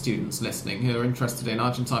politics students listening who are interested in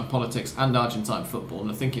Argentine politics and Argentine football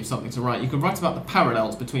and are thinking of something to write, you can write about the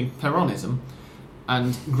parallels between Peronism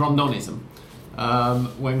and Grondonism.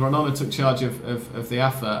 When Grondona took charge of the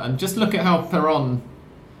AFA, and just look at how Perón,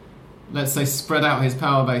 let's say, spread out his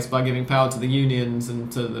power base by giving power to the unions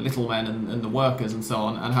and to the little men and the workers and so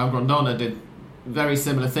on, and how Grondona did a very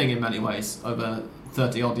similar thing in many ways over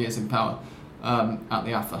 30 odd years in power at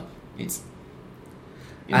the AFA. It's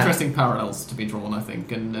interesting parallels to be drawn, I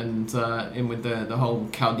think, and in with the whole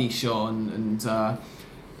caudillo and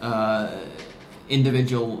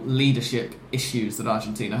individual leadership issues that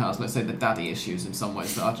Argentina has, let's say the daddy issues in some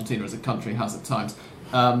ways that Argentina as a country has at times.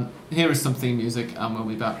 Here is some theme music, and we'll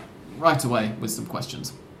be back right away with some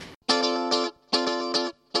questions.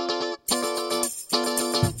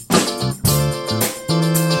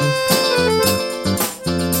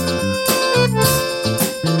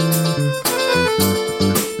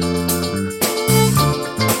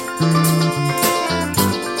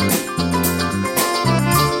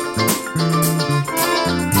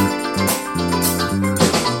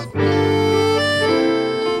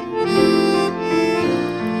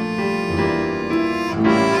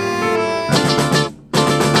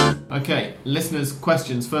 listeners'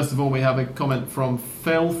 questions. First of all, we have a comment from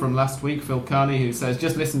Phil from last week, Phil Carney, who says,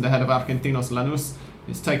 just listened ahead of Argentinos Lanús.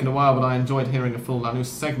 It's taken a while, but I enjoyed hearing a full Lanús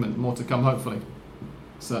segment. More to come, hopefully.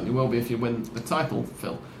 Certainly will be if you win the title,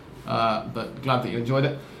 Phil. But glad that you enjoyed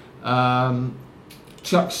it.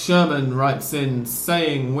 Chuck Sherman writes in,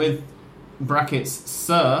 saying with brackets,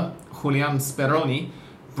 Sir Julian Speroni,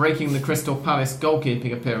 breaking the Crystal Palace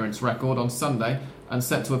goalkeeping appearance record on Sunday and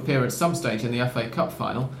set to appear at some stage in the FA Cup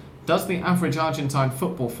final. Does the average Argentine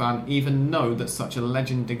football fan even know that such a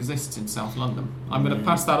legend exists in South London? I'm going to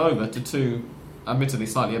pass that over to two, admittedly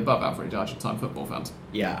slightly above average Argentine football fans.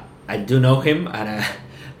 Yeah, I do know him, and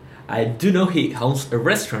I do know he owns a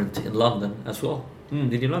restaurant in London as well.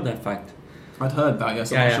 Did you know that fact? I'd heard that,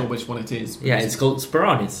 yes. I'm not sure which one it is. Yeah, it's called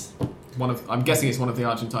Speroni's. I'm guessing it's one of the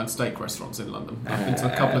Argentine steak restaurants in London. I've been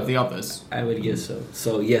to a couple of the others. I would guess so.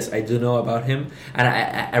 So yes, I do know about him, and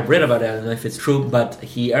I read about it. I don't know if it's true, but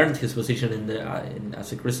he earned his position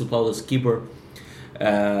as a Crystal Palace keeper,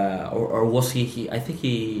 or was he? I think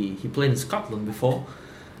he played in Scotland before.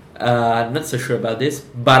 I'm not so sure about this,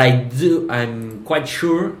 but I'm quite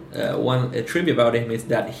sure. One trivia about him is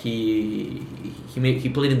that he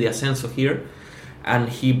played in the Ascenso here, and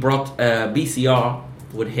he brought BCR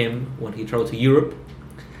with him when he traveled to Europe,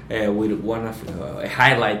 with one of a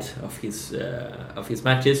highlight of his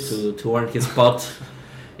matches to earn his spot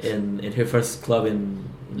in her first club in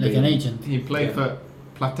like an agent. He played for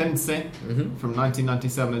Platense from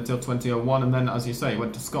 1997 until 2001, and then, as you say, he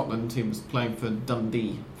went to Scotland. He was playing for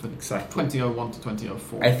Dundee for 2001 to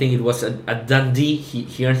 2004. I think it was at Dundee.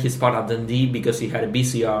 He earned his spot at Dundee because he had a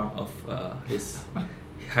BCR of his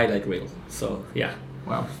highlight reel. So yeah.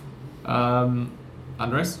 Wow.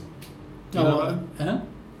 Andres? I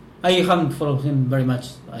haven't followed him very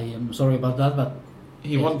much. I am sorry about that, but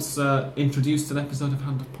he once introduced an episode of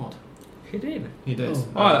Hand of Pod. He did.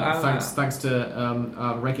 Thanks to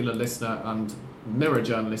our regular listener and Mirror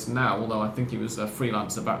journalist now, although I think he was a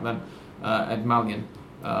freelancer back then, Ed Mallion,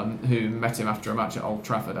 who met him after a match at Old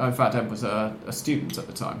Trafford. In fact, Ed was a student at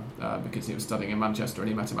the time because he was studying in Manchester, and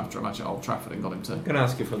he met him after a match at Old Trafford and got him to... I'm going to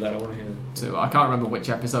ask you for that. I want to hear it. I can't remember which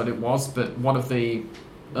episode it was, but one of the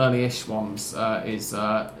early-ish ones is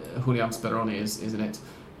Julian Speroni is in it,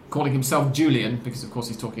 calling himself Julian, because of course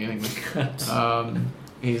he's talking in English.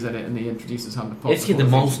 He's in it, and he introduces Hand of Pod. Is he the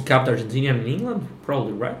most capped Argentinian in England?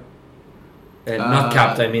 Probably, right? Not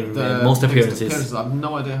capped, I mean most appearances. I have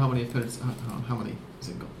no idea how many appearances. How many has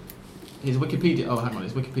he got? His Wikipedia. Oh, hang on.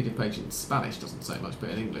 His Wikipedia page in Spanish doesn't say much,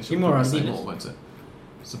 but in English, he more, won't it?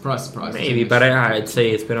 Surprise! Maybe, but I'd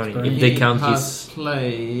say it's Speroni. If they count his... He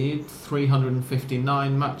played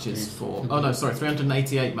 359 matches for... Oh no, sorry,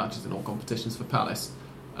 388 matches in all competitions for Palace.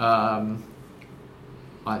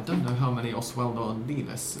 I don't know how many Oswaldo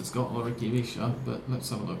Andiles has got, or Ricky Risha, but let's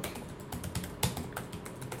have a look.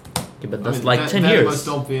 Yeah, but that's 10 years. The most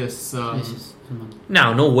obvious...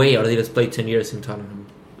 no way Ardiles played 10 years in Tottenham.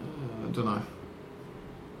 I don't know.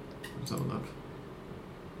 Let's have a look.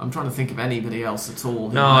 I'm trying to think of anybody else at all.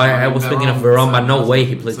 No, I was thinking of Veron, but no way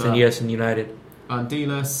he played 10 years in United.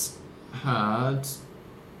 Andiles had...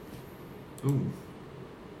 Ooh.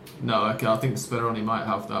 No, okay, I think Speroni might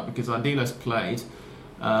have that, because Andiles played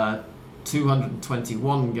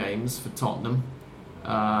 221 games for Tottenham,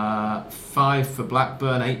 5 for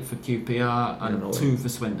Blackburn, 8 for QPR, and 2 for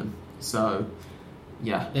Swindon. So,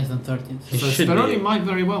 yeah. Less than 13. So Speroni might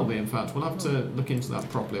very well be, in fact. We'll have to look into that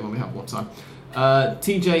properly when we have more time.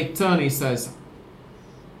 TJ Turney says,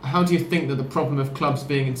 how do you think that the problem of clubs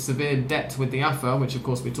being in severe debt with the AFA, which of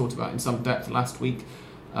course we talked about in some depth last week,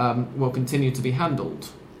 will continue to be handled?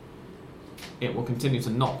 It will continue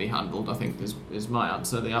to not be handled, I think, is my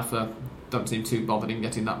answer. The AFA don't seem too bothered in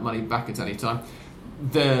getting that money back at any time.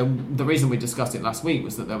 The reason we discussed it last week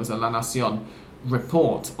was that there was a La Nación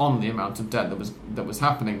report on the amount of debt that was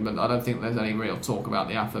happening, but I don't think there's any real talk about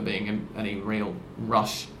the AFA being in any real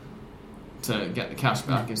rush to get the cash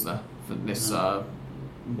back, is there, for this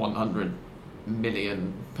 100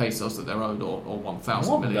 million pesos that they're owed, or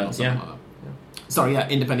 1,000 million or something like that. Yeah. Sorry,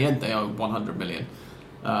 Independiente owe 100 million.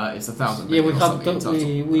 It's 1,000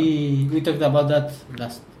 million. We talked about that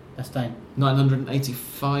last time.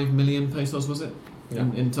 985 million pesos, was it? Yeah.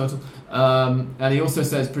 In total. And he also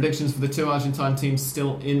says, predictions for the two Argentine teams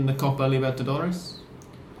still in the Copa Libertadores?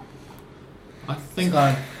 I think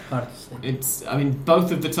hard to say.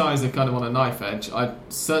 Both of the ties are kind of on a knife edge. I'd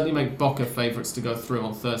certainly make Boca favourites to go through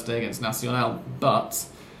on Thursday against Nacional, but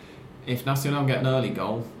if Nacional get an early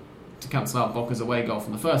goal to cancel out Boca's away goal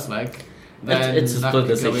from the first leg, then it's a split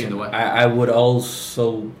decision. I would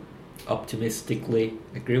also optimistically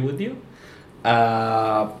agree with you.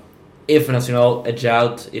 if Nacional edge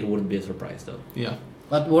out, it wouldn't be a surprise though. Yeah.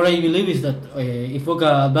 But what I believe is that if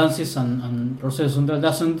Boca advances and Rosario Central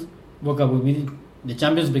doesn't, Boca will be the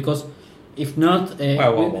champions, because if not,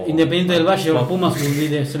 Independiente del Valle or Pumas will be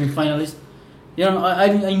the semi-finalists. You know,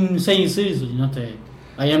 I'm saying seriously,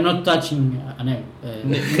 I am not touching a nail.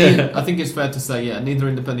 I think it's fair to say, neither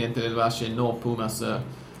Independiente del Valle nor Pumas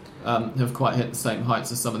have quite hit the same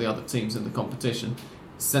heights as some of the other teams in the competition.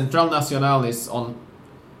 Central Nacional is on,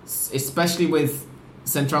 especially with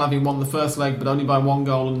Central having won the first leg but only by 1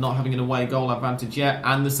 goal and not having an away goal advantage yet,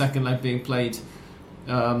 and the second leg being played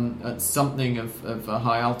at something of a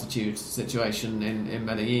high altitude situation in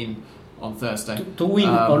Medellin on Thursday. To win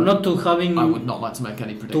or not to having... I would not like to make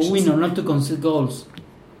any predictions. To win or not to concede goals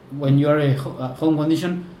when you are a home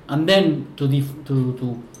condition, and then to the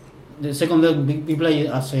second leg be played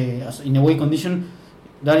as in away condition,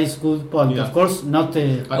 that is good point. Of course, not...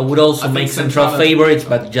 I would also make Central favourites,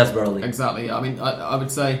 but just barely. Exactly. I mean, I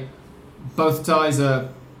would say both ties are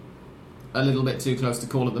a little bit too close to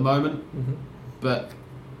call at the moment, but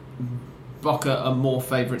Boca are more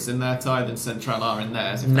favourites in their tie than Central are in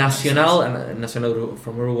theirs. Nacional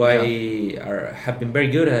from Uruguay have been very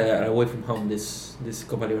good away from home this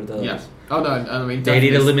Copa Libertadores. Yeah. Oh no, I mean they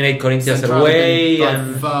did eliminate Corinthians away,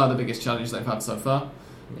 and by far the biggest challenge they've had so far.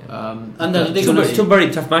 Yeah. And two very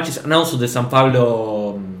tough matches, and also the San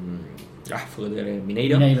Pablo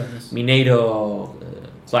Mineiro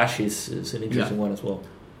clash is an interesting one as well.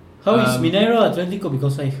 How is Mineiro Atlético?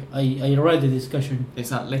 Because I read the discussion.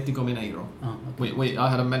 It's Atlético Mineiro. Oh, okay. I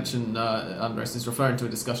had a mention, Andres is referring to a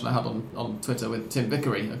discussion I had on Twitter with Tim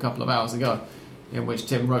Vickery a couple of hours ago, in which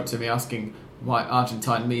Tim wrote to me asking why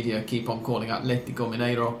Argentine media keep on calling Atlético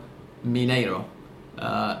Mineiro.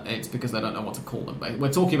 It's because they don't know what to call them.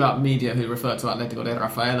 We're talking about media who refer to Atlético de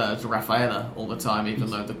Rafaela as Rafaela all the time,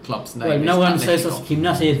 even though the club's name is no one Atlético. says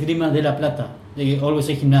Gimnasia y Esgrima de La Plata. They always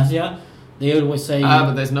say Gimnasia. They always say...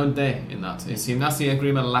 but there's no de in that. It's Gimnasia y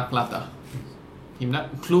Esgrima La Plata.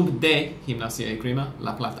 Club de Gimnasia y Esgrima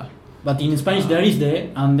La Plata. But in Spanish there is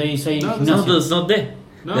de, and they say Gimnasia. No, there's not de.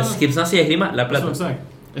 There's Gimnasia y Esgrima La Plata. That's what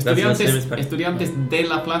I'm saying. Estudiantes de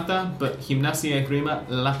La Plata, but Gimnasia y Esgrima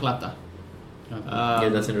La Plata. Yeah,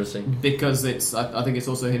 that's interesting. Because I think it's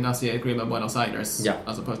also Gimnasia y Esgrima Buenos Aires,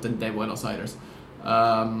 as opposed to de Buenos Aires.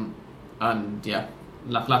 And yeah,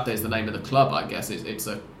 La Plata is the name of the club, I guess. It's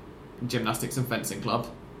a gymnastics and fencing club,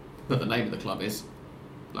 but the name of the club is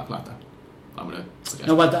La Plata. I'm going to suggest.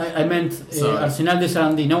 No, but I meant Arsenal de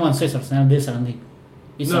Sarandí. No one says Arsenal de Sarandí.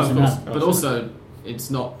 It's Arsenal. Of course. But also, it's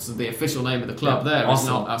not the official name of the club there. It's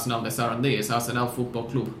not Arsenal de Sarandí. It's Arsenal Football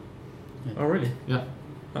Club. Yeah. Oh, really? Yeah.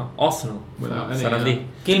 Oh, Arsenal. Without any, Sarandí.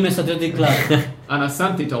 Quilmes Athletic Club. And as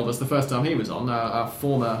Santi told us the first time he was on, our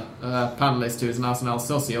former panellist who is an Arsenal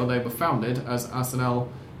socio, they were founded as Arsenal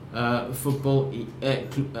Football y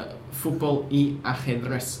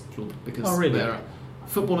Ajedrez Club, because they're a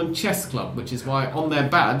football and chess club, which is why on their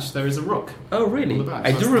badge there is a rook. Oh, really?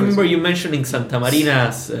 I do remember you mentioning Santa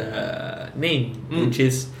Marina's name, which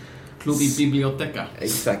is Club y Biblioteca.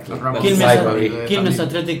 Exactly. Quilmes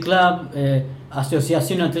Athletic Club,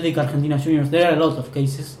 Asociación Atlética Argentina Juniors. There are a lot of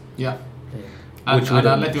cases. Yeah. And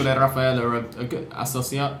Atlético de Rafaela are a good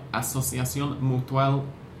Asociación Mutual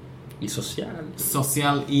y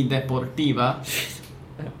Social y Deportiva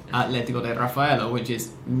Atlético de Rafaela, which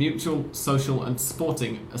is Mutual, Social and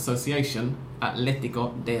Sporting Association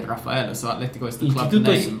Atlético de Rafaela. So Atlético is the club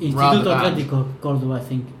name. Instituto Atlético Córdoba, I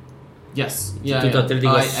think. Yes, IAAC,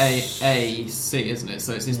 isn't it?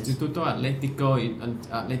 So it's Instituto Atlético and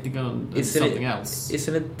Atlético and something else.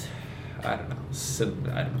 Isn't it? I don't know.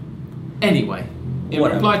 Anyway, in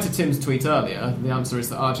reply to Tim's tweet earlier, the answer is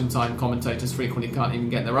that Argentine commentators frequently can't even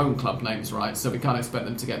get their own club names right, so we can't expect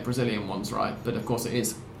them to get Brazilian ones right. But of course it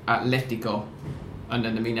is Atlético, and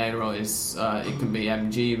then the Mineiro is, it can be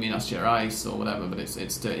MG, Minas Gerais or whatever, but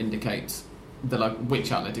it's to indicate which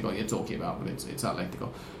Atlético you're talking about, but it's Atlético.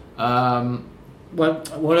 Well,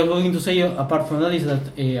 what I'm going to say apart from that is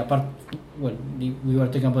that we were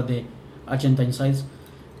talking about the Argentine sides.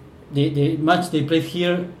 The match they played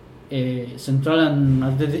here, Central and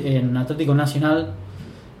Atlético Nacional.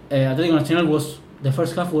 Atlético Nacional was, the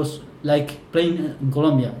first half was like playing in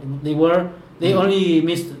Colombia. They only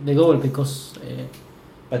missed the goal because.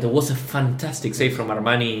 But there was a fantastic save from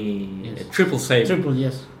Armani, yes. Triple save. Triple,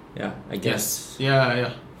 yes. Yeah, I guess. Yes.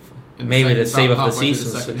 Yeah. Maybe the save of the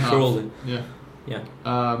season, surely. Yeah.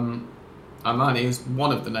 Armani is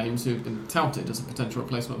one of the names who've been touted as a potential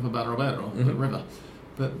replacement for Barovero at River,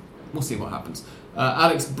 but we'll see what happens.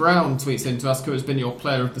 Alex Brown tweets in to ask who has been your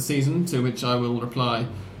player of the season, to which I will reply,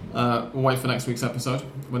 Wait for next week's episode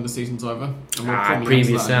when the season's over. And we'll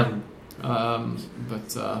preview Sam.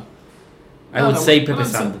 I would say Pepe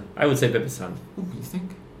Sand. Ooh, you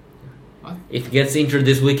think? If he gets injured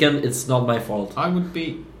this weekend, it's not my fault. I would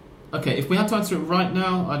be... Okay, if we had to answer it right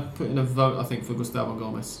now, I'd put in a vote, I think, for Gustavo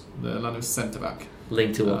Gomez, the Lanús centre-back.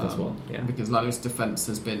 Linked to work as well, yeah. Because Lanús' defence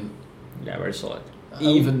has been... Yeah, very solid.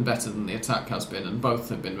 Even better than the attack has been, and both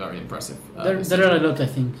have been very impressive. There are a lot, I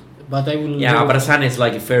think. But I will... Yeah, Abrasan is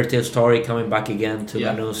like a fairy tale story coming back again to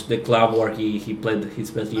Lanús, the club where he played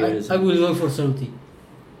his best years. I will go for Ceruti.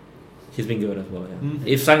 He's been good as well, yeah. Mm-hmm.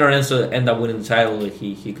 If San Lorenzo end up winning the title,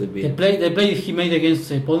 he could be... The play he made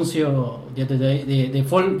against Poncio the other day,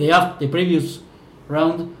 the previous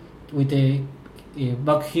round with the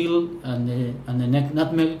back heel and the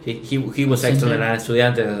nutmeg. He was excellent at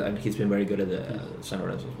Estudiantes, and he's been very good at the San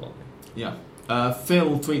Lorenzo as well. Yeah.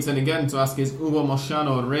 Phil tweets in again to ask, is Hugo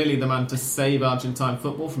Moyano really the man to save Argentine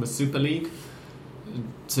football from a Super League?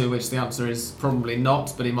 To which the answer is probably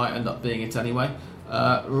not, but he might end up being it anyway.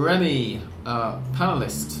 Remy,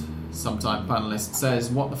 sometime panelist, says,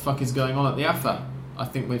 what the fuck is going on at the AFA? I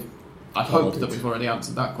hope that we've already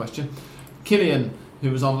answered that question. Killian,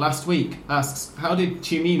 who was on last week, asks, how did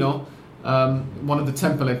Chimino, one of the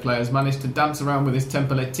Temperley players, manage to dance around with his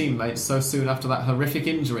Temperley teammates so soon after that horrific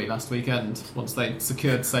injury last weekend, once they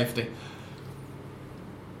secured safety?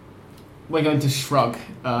 We're going to shrug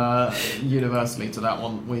universally to that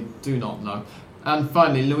one. We do not know. And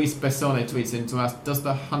finally, Luis Besone tweets in to ask, does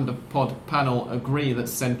the 100-pod panel agree that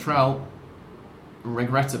Central,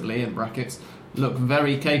 regrettably, in brackets, look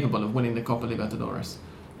very capable of winning the Copa Libertadores?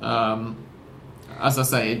 As I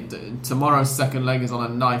say, tomorrow's second leg is on a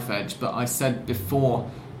knife edge, but I said before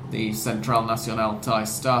the Central Nacional tie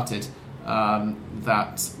started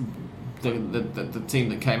that the team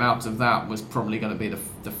that came out of that was probably going to be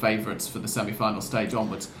the favourites for the semi-final stage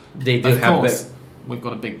onwards. They do have we've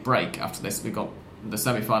got a big break after this. We've got the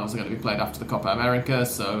semi-finals are going to be played after the Copa America,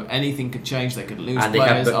 so anything could change. They could lose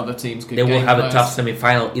players. Other teams could. They will have players. A tough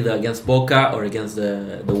semi-final either against Boca or against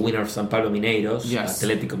the winner of San Pablo Mineiros,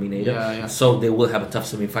 Atlético Mineiro. Yeah. So they will have a tough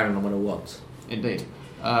semi-final no matter what. Indeed.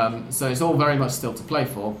 So it's all very much still to play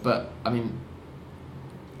for. But I mean,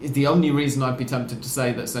 the only reason I'd be tempted to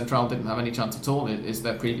say that Central didn't have any chance at all is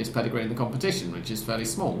their previous pedigree in the competition, which is fairly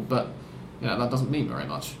small. But that doesn't mean very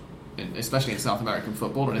much. Especially in South American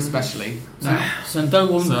football, and especially now. Central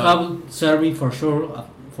won't have serving for sure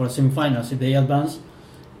for the semi-finals if they advance.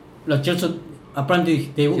 Like Chelsea, apparently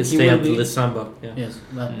he stay will until be, the Samba. Yeah. Yes,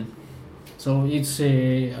 but so it's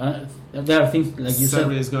there are things like you said.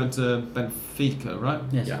 Serri is going to Benfica, right?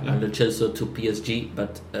 Yes. Yeah. And Chelsea to PSG,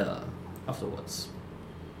 but afterwards,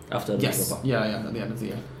 after the Copa. At the end of the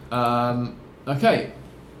year. Okay,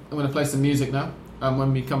 I'm going to play some music now. And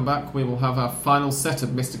when we come back, we will have our final set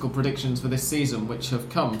of mystical predictions for this season, which have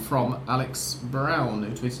come from Alex Brown,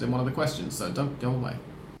 who tweeted in one of the questions, so don't go away.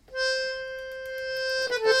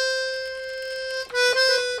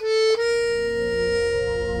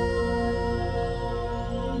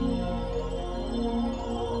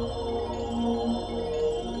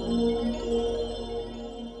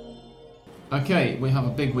 Okay, we have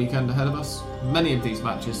a big weekend ahead of us. Many of these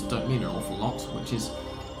matches don't mean an awful lot, which is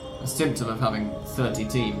a symptom of having 30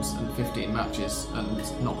 teams and 15 matches and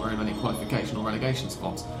not very many qualification or relegation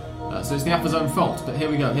spots. So it's the AFA's own fault, but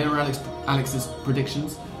here we go. Here are Alex's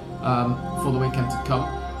predictions for the weekend to come.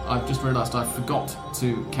 I've just realised I forgot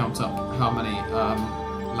to count up how many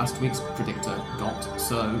last week's predictor got,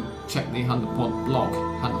 so check the 100pod blog,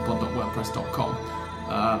 100pod.wordpress.com,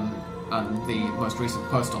 and the most recent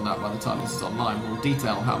post on that by the time this is online will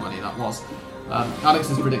detail how many that was.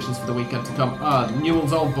 Alex's predictions for the weekend to come are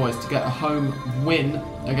Newell's Old Boys to get a home win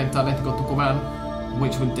against Atlético Tucumán,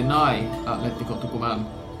 which would deny Atlético Tucumán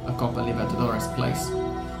a Copa Libertadores place.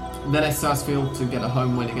 Vélez Sarsfield to get a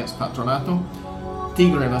home win against Patronato.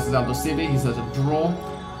 Tigre versus Aldosivi, he says a draw.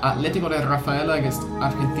 Atlético de Rafaela against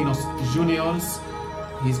Argentinos Juniors,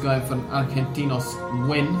 he's going for an Argentinos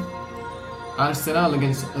win. Arsenal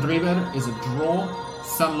against River is a draw.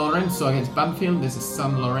 San Lorenzo against Banfield is a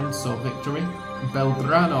San Lorenzo victory.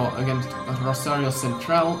 Belgrano against Rosario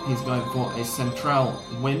Central, he's going for a Central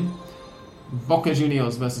win. Boca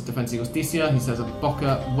Juniors versus Defensa y Justicia, he says a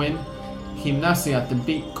Boca win. Gimnasia to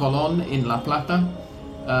beat Colón in La Plata.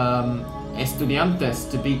 Estudiantes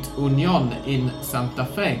to beat Unión in Santa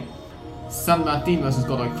Fe. San Martin versus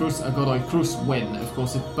Godoy Cruz, a Godoy Cruz win. Of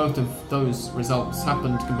course, if both of those results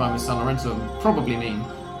happened combined with San Lorenzo, it would probably mean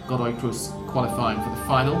Godoy Cruz qualifying for the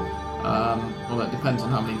final, although it depends on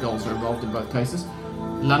how many goals are involved in both cases.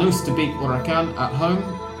 Lanús to beat Huracán at home.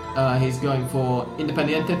 He's going for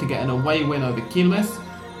Independiente to get an away win over Quilmes.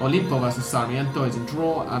 Olimpo versus Sarmiento is a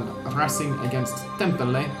draw, and Racing against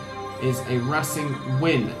Temperley is a Racing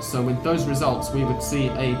win. So with those results, we would see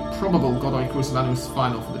a probable Godoy Cruz Lanús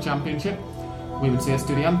final for the championship. We would see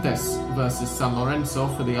Estudiantes versus San Lorenzo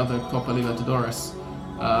for the other Copa Libertadores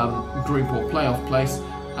group or playoff place,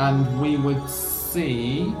 and we would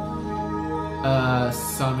see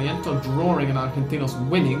Sarmiento drawing and Argentinos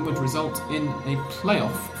winning would result in a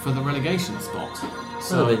playoff for the relegation spot.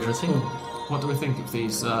 So interesting. What do we think of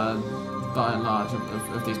these, by and large,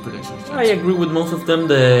 of these predictions? I agree with most of them.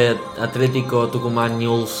 The Atletico Tucumán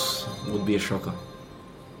Newell's would be a shocker.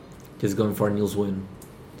 He's going for a Newell's win.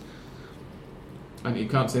 And you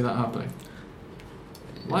can't see that happening.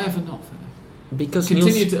 Why ever not? Because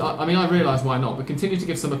I realise why not, but continue to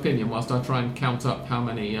give some opinion whilst I try and count up how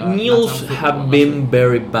many... Newell's have been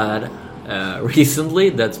very bad recently.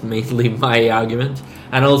 That's mainly my argument.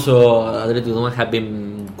 And also, Atletico Tucumán have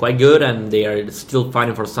been quite good, and they are still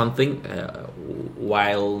fighting for something,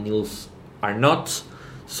 while Newell's are not.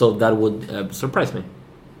 So that would surprise me.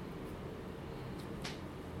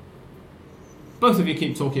 Both of you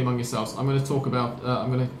keep talking among yourselves. I'm going to talk about... I'm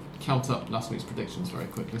going to count up last week's predictions very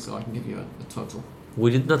quickly so I can give you a total.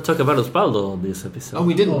 We did not talk about Osvaldo on this episode. Oh,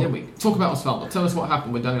 we didn't, did we? Talk about Osvaldo. Tell us what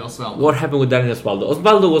happened with Daniel Osvaldo. What happened with Daniel Osvaldo?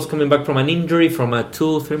 Osvaldo was coming back from an injury, from a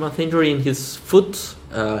 2-3 month injury in his foot.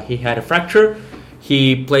 He had a fracture.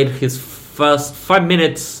 He played his first 5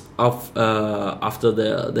 minutes of after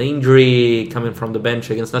the injury coming from the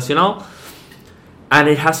bench against Nacional. And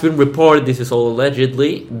it has been reported, this is all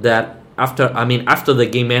allegedly, that after the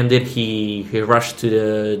game ended, he rushed to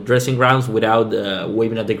the dressing grounds without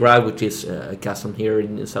waving at the crowd, which is a custom here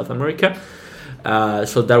in South America.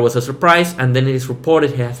 So that was a surprise. And then it is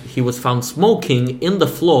reported he was found smoking in the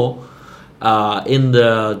floor in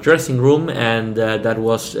the dressing room, and that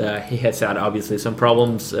was he had had obviously some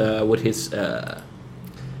problems with his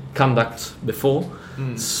conduct before.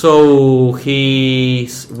 So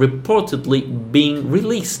he's reportedly being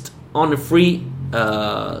released on a free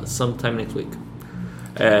sometime next week.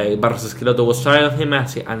 Barros Esqueloto was tired of him,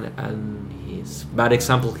 and his bad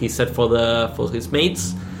example he set for his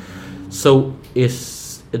mates. So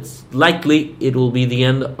it's likely it will be the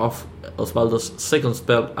end of Osvaldo's second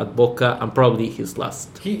spell at Boca, and probably his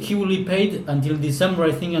last. He will be paid until December,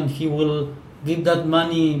 I think, and he will give that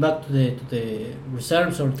money back to the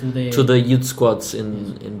reserves or to the youth squads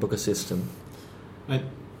in Boca system.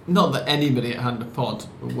 Not that anybody at Hand of Pod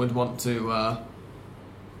would want to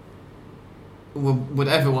would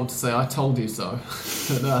ever want to say I told you so.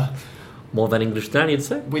 But, more than English Dan, you'd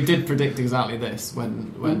say? We did predict exactly this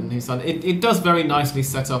when he signed. It does very nicely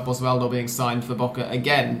set up Osvaldo being signed for Boca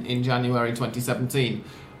again in January 2017,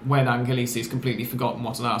 when Angelicis completely forgotten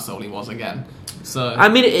what an arsehole he was again. So I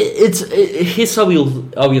mean, he's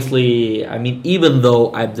obviously. I mean, even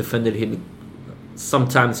though I've defended him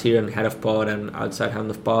sometimes here in Head of Pod and outside Hand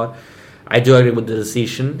of Pod, I do agree with the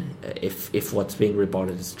decision. If what's being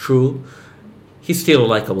reported is true, he's still a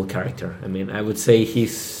likable character. I mean, I would say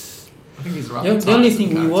he's. I think he's right. The only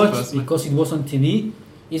thing we watched, personally, because it was on TV,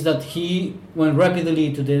 is that he went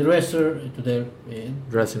rapidly to the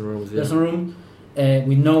dressing room,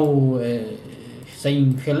 with no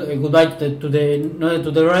saying hello, goodbye to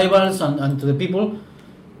the rivals and to the people,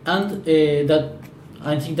 and that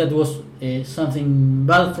I think that was something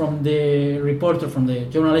bad from the reporter, from the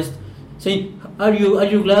journalist, saying, "Are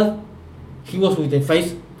you glad?" He was with the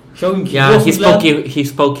face showing. He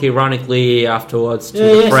spoke ironically afterwards to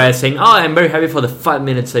the press, saying, "Oh, I'm very happy for the 5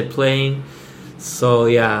 minutes I'm playing." So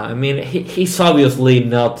yeah, I mean, he's obviously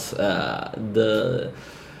not the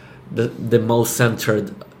most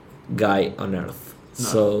centered guy on earth. No.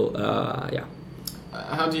 So yeah.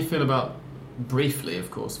 How do you feel about, briefly, of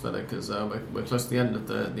course, Fede, because we're close to the end of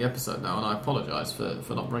the episode now, and I apologise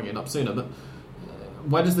for not bringing it up sooner, but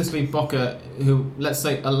where does this leave Boca, who, let's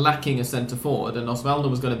say, are lacking a centre forward, and Osvaldo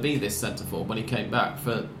was going to be this centre forward when he came back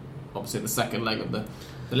for, obviously, the second leg of the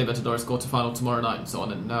Libertadores quarter-final tomorrow night and so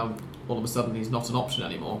on, and now all of a sudden he's not an option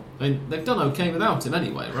anymore. I mean, they've done okay without him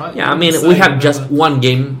anyway, right? Yeah, I mean, we have just one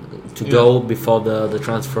game to go before the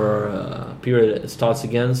transfer period starts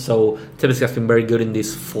again, so Tevez has been very good in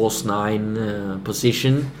this false nine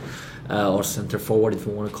position. Or centre forward, if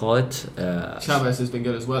you want to call it. Chavez has been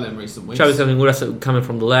good as well in recent weeks. Chavez has been good coming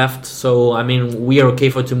from the left. So, I mean, we are okay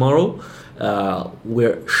for tomorrow.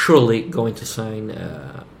 We're surely going to sign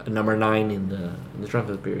a number 9 in the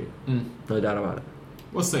transfer period. No doubt about it.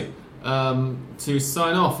 We'll see. To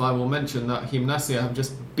sign off, I will mention that Gimnasia have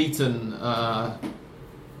just beaten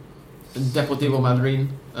Deportivo Madrid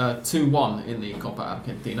 2-1 in the Copa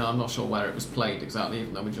Argentina. I'm not sure where it was played exactly,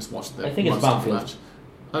 even though we just watched the I think it's Banfield match.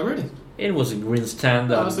 Oh, really? It was a green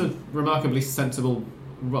stand. That was a remarkably sensible,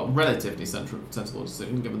 relatively sensible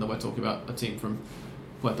decision, given that we're talking about a team from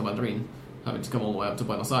Puerto Madryn having to come all the way up to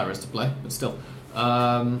Buenos Aires to play, but still.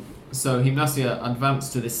 So Gimnasia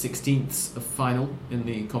advanced to the 16th of final in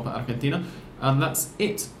the Copa Argentina, and that's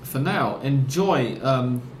it for now. Enjoy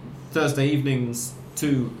Thursday evening's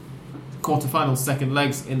 2 quarterfinals, second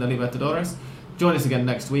legs in the Libertadores. Join us again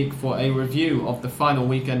next week for a review of the final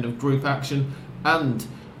weekend of group action and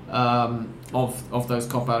of those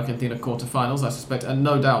Copa Argentina quarterfinals, I suspect, and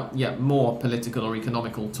no doubt yet more political or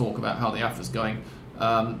economical talk about how the AFA's going.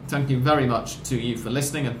 Thank you very much to you for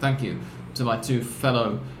listening, and thank you to my 2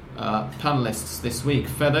 fellow panelists this week,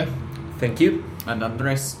 Fede. Thank you. And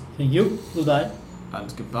Andres. Thank you. Goodbye.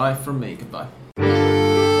 And goodbye from me. Goodbye.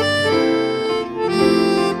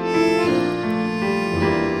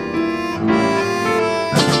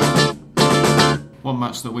 One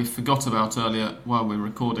match that we forgot about earlier while we were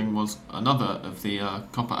recording was another of the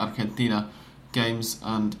Copa Argentina games,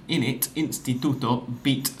 and in it, Instituto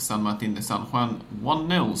beat San Martín de San Juan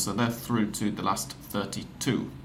 1-0, so they're through to the last 32.